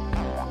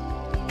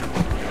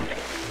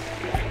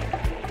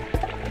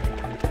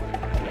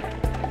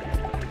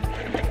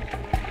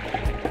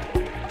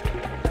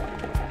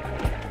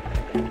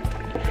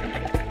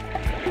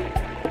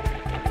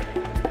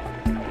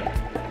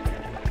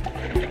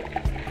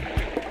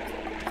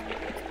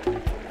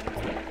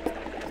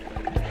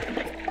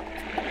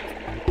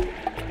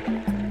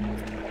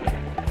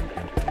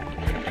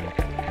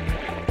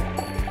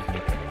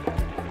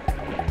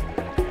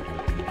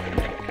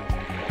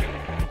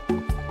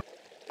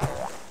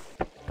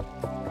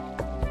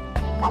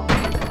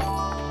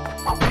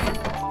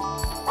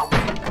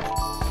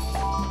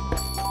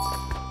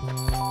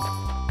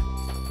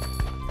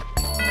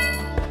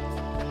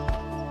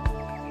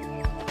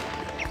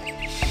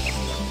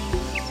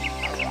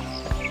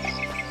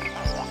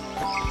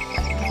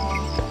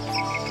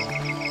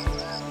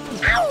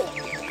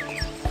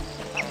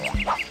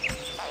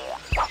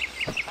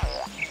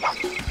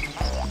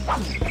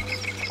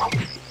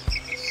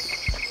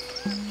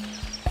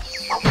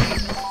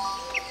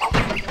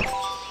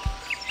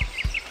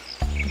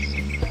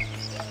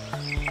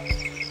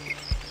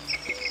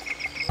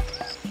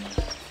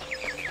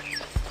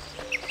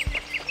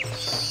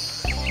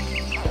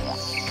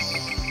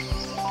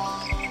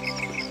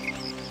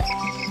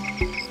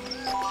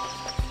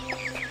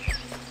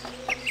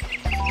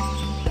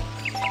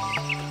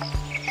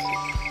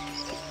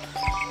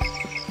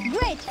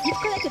 You've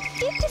collected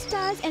 50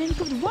 stars and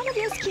improved one of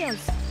your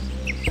skills.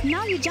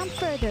 Now you jump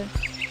further.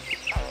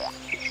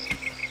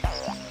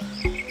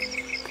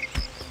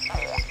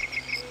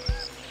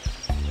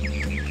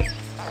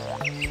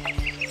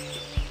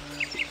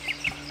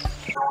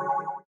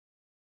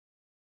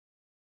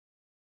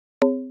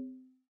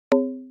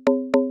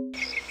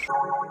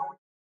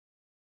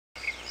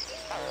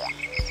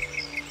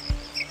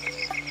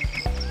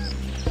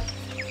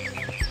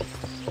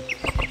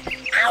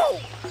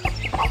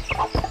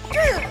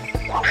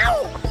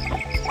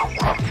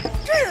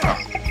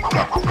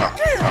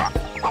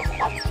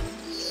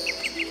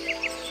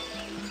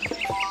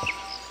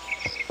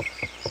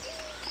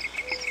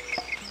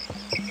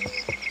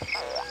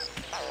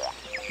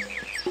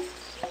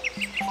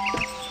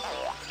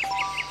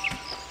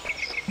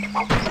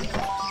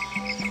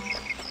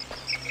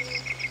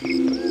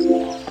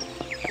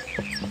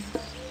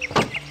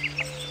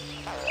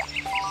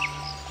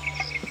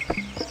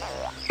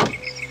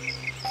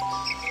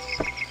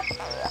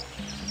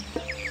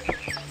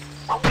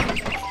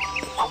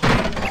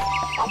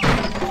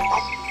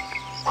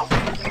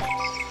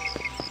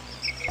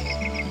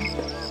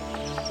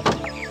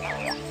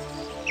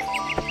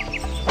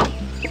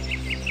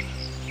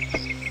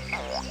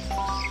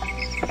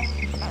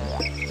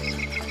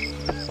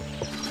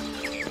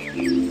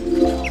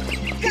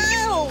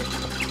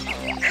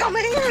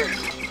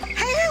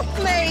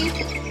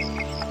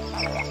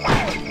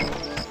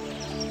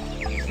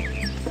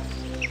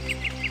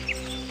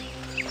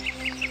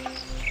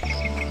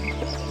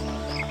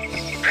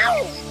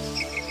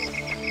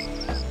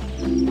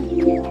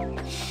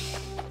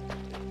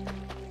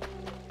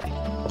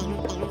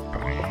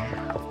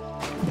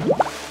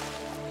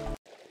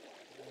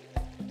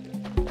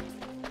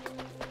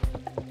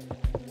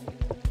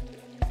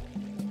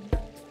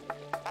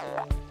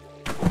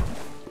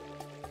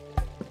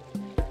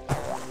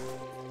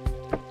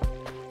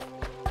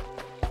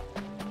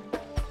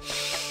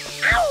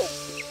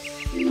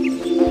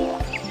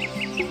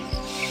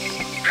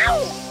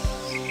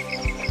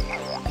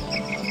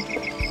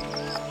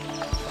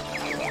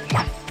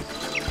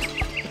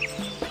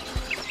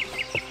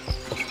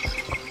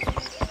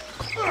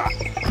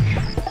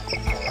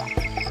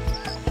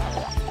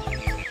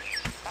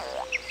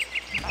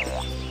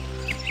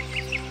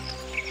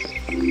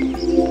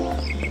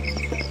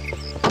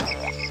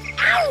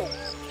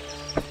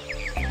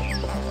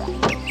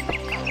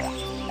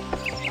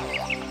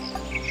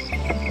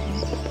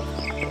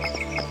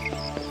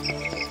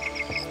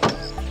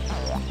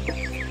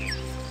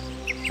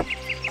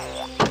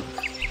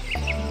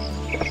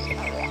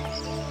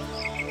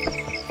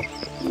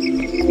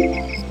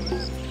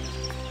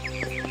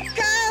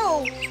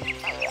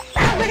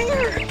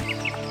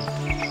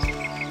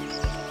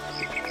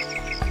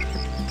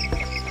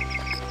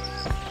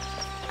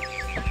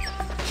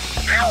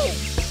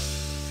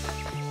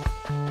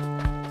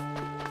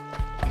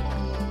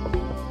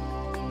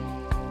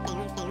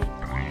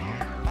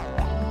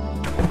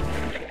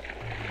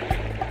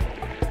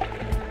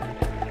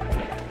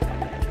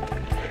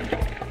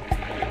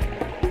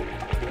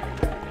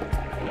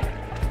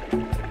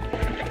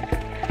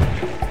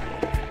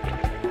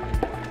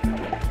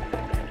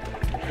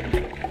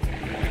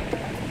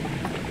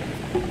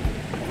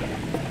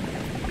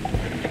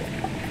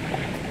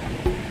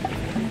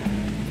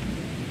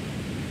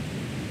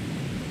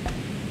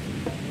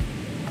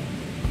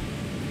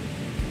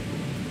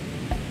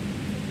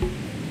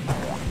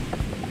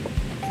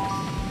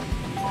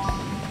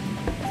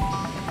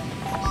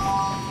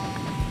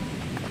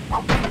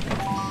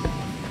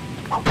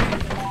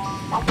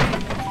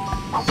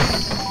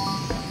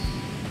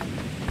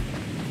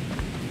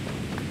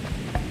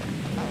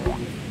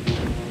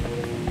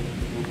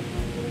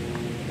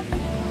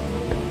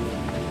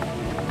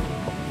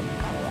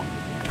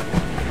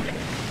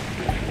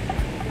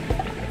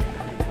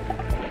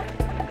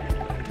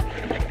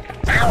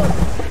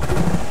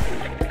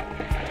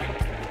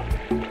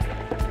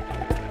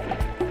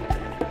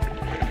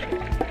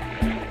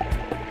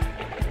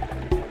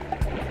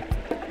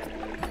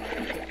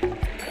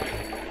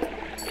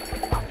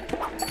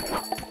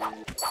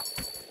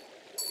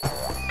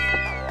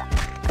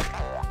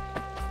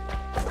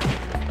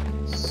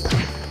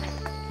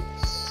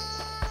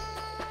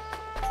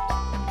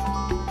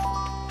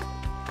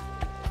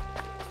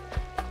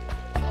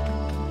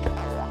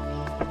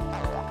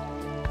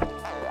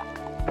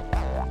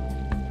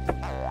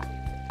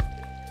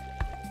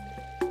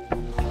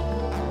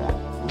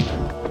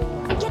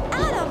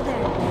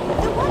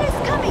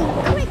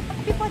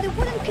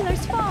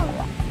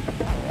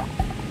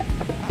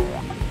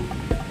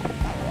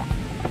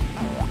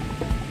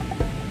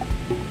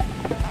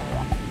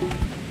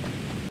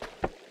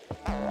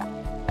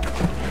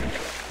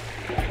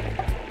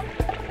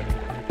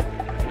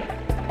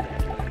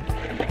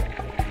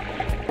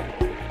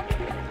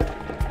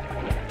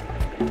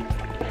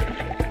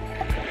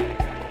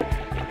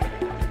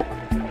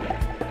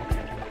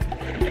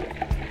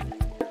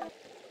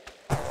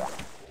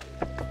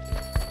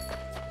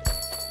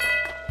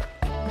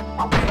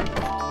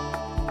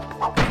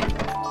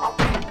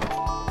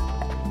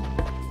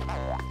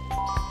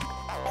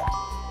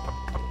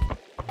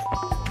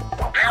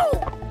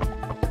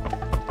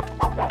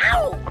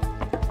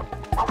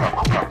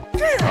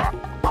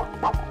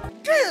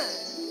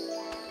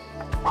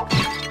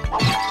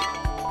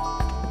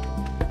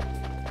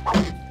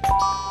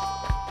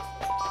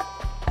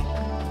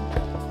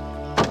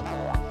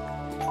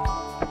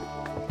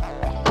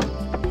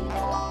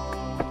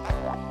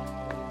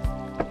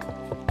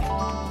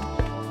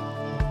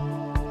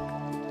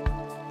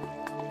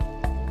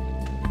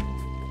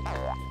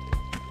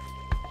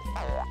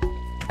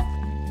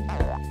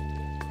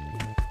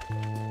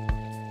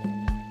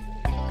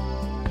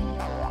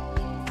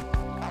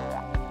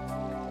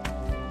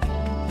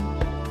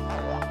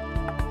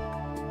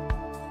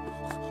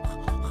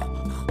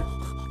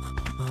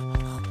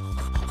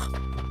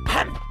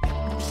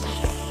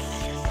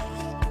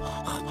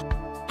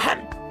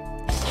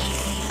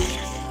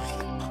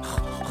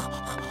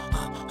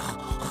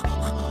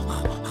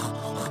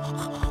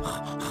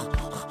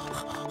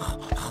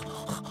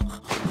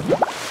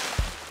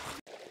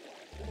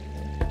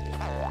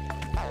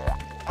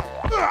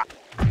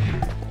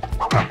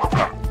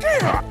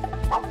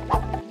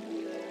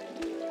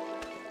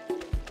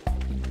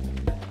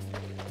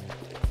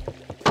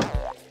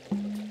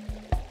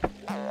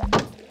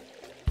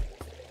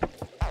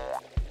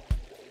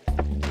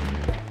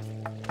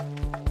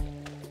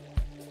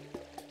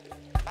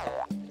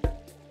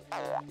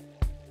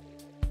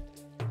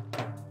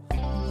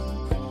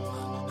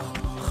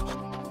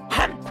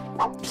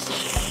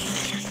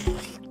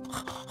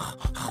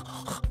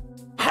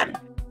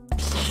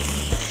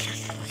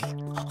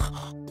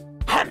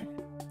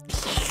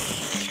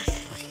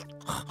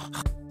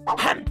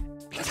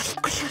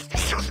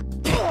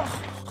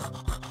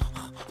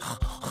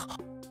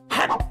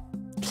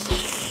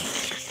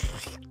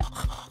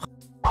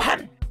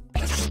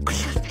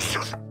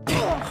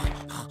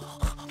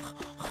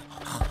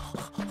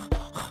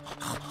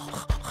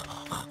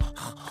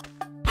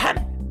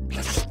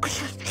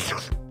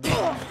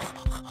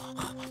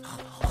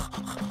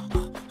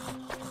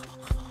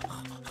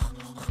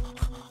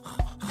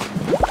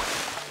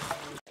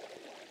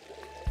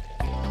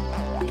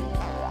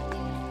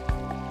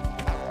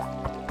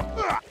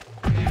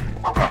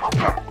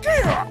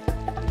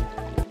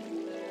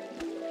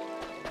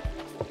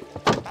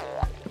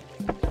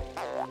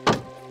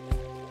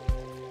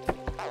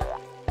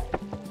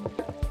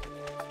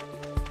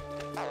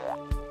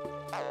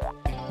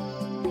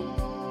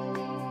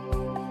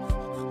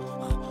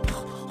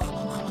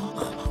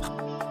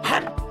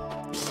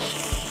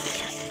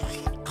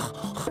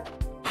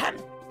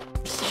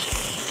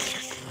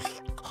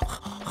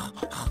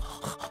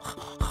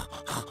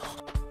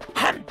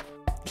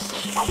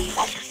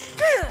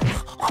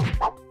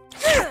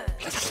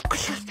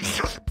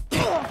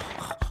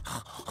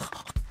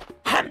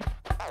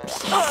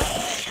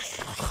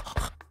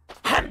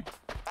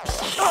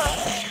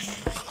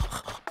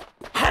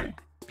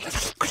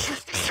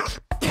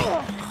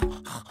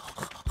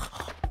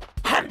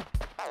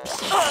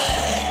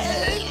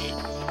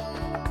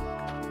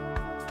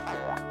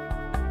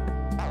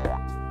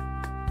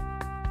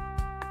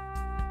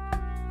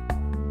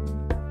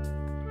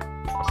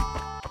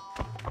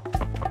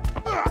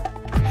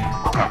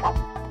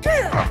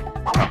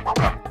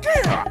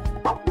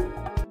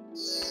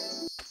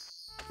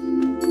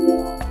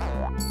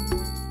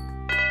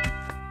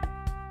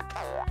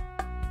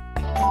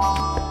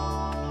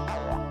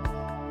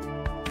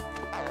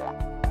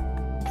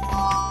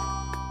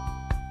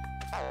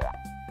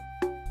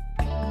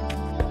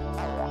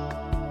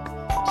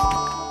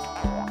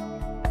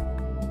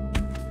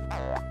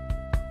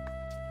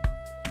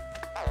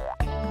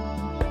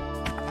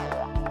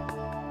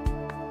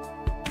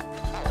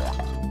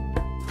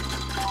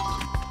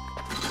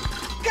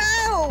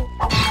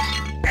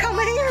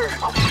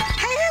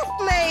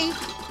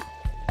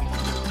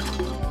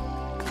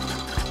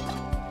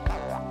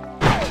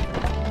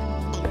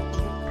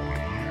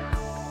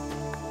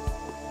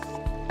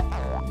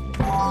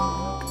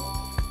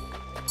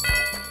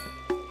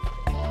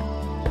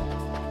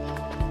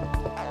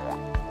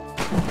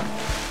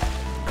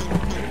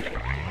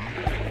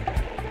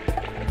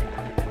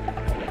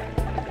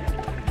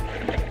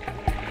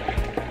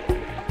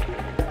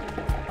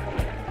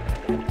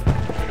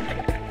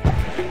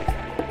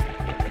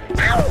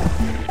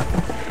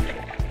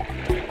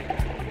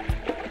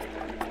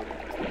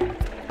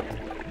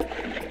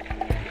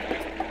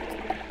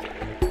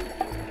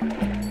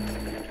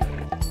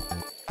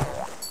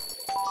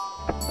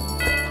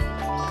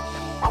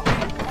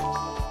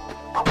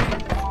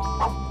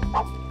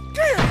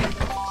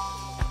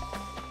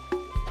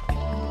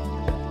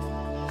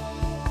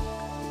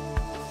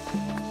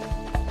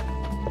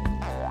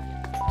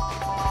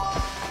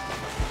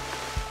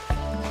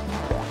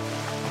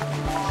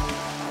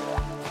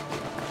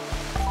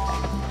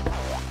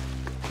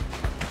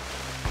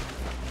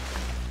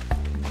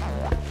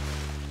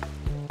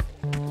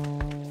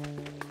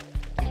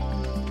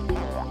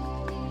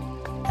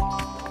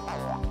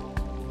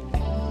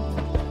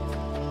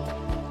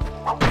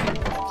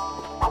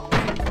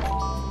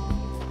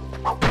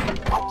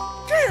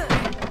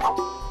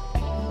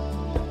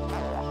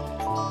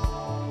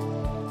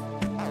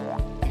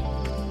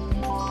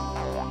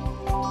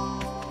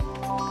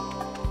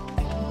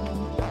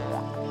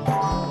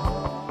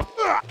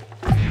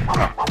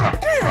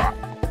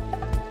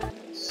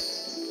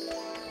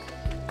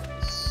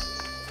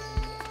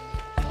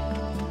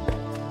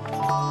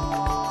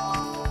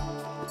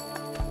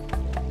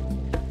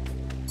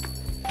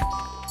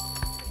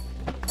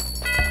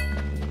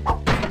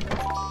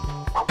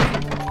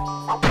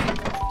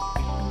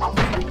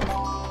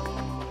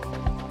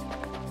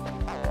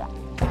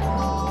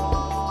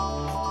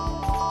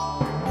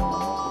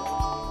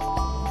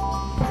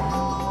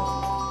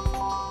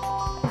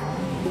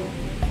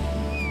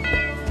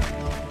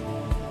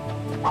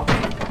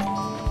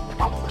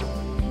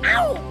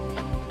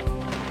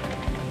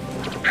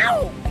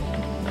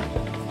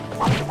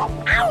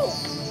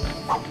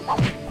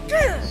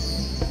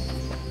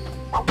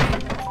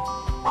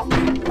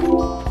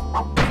 Whoa!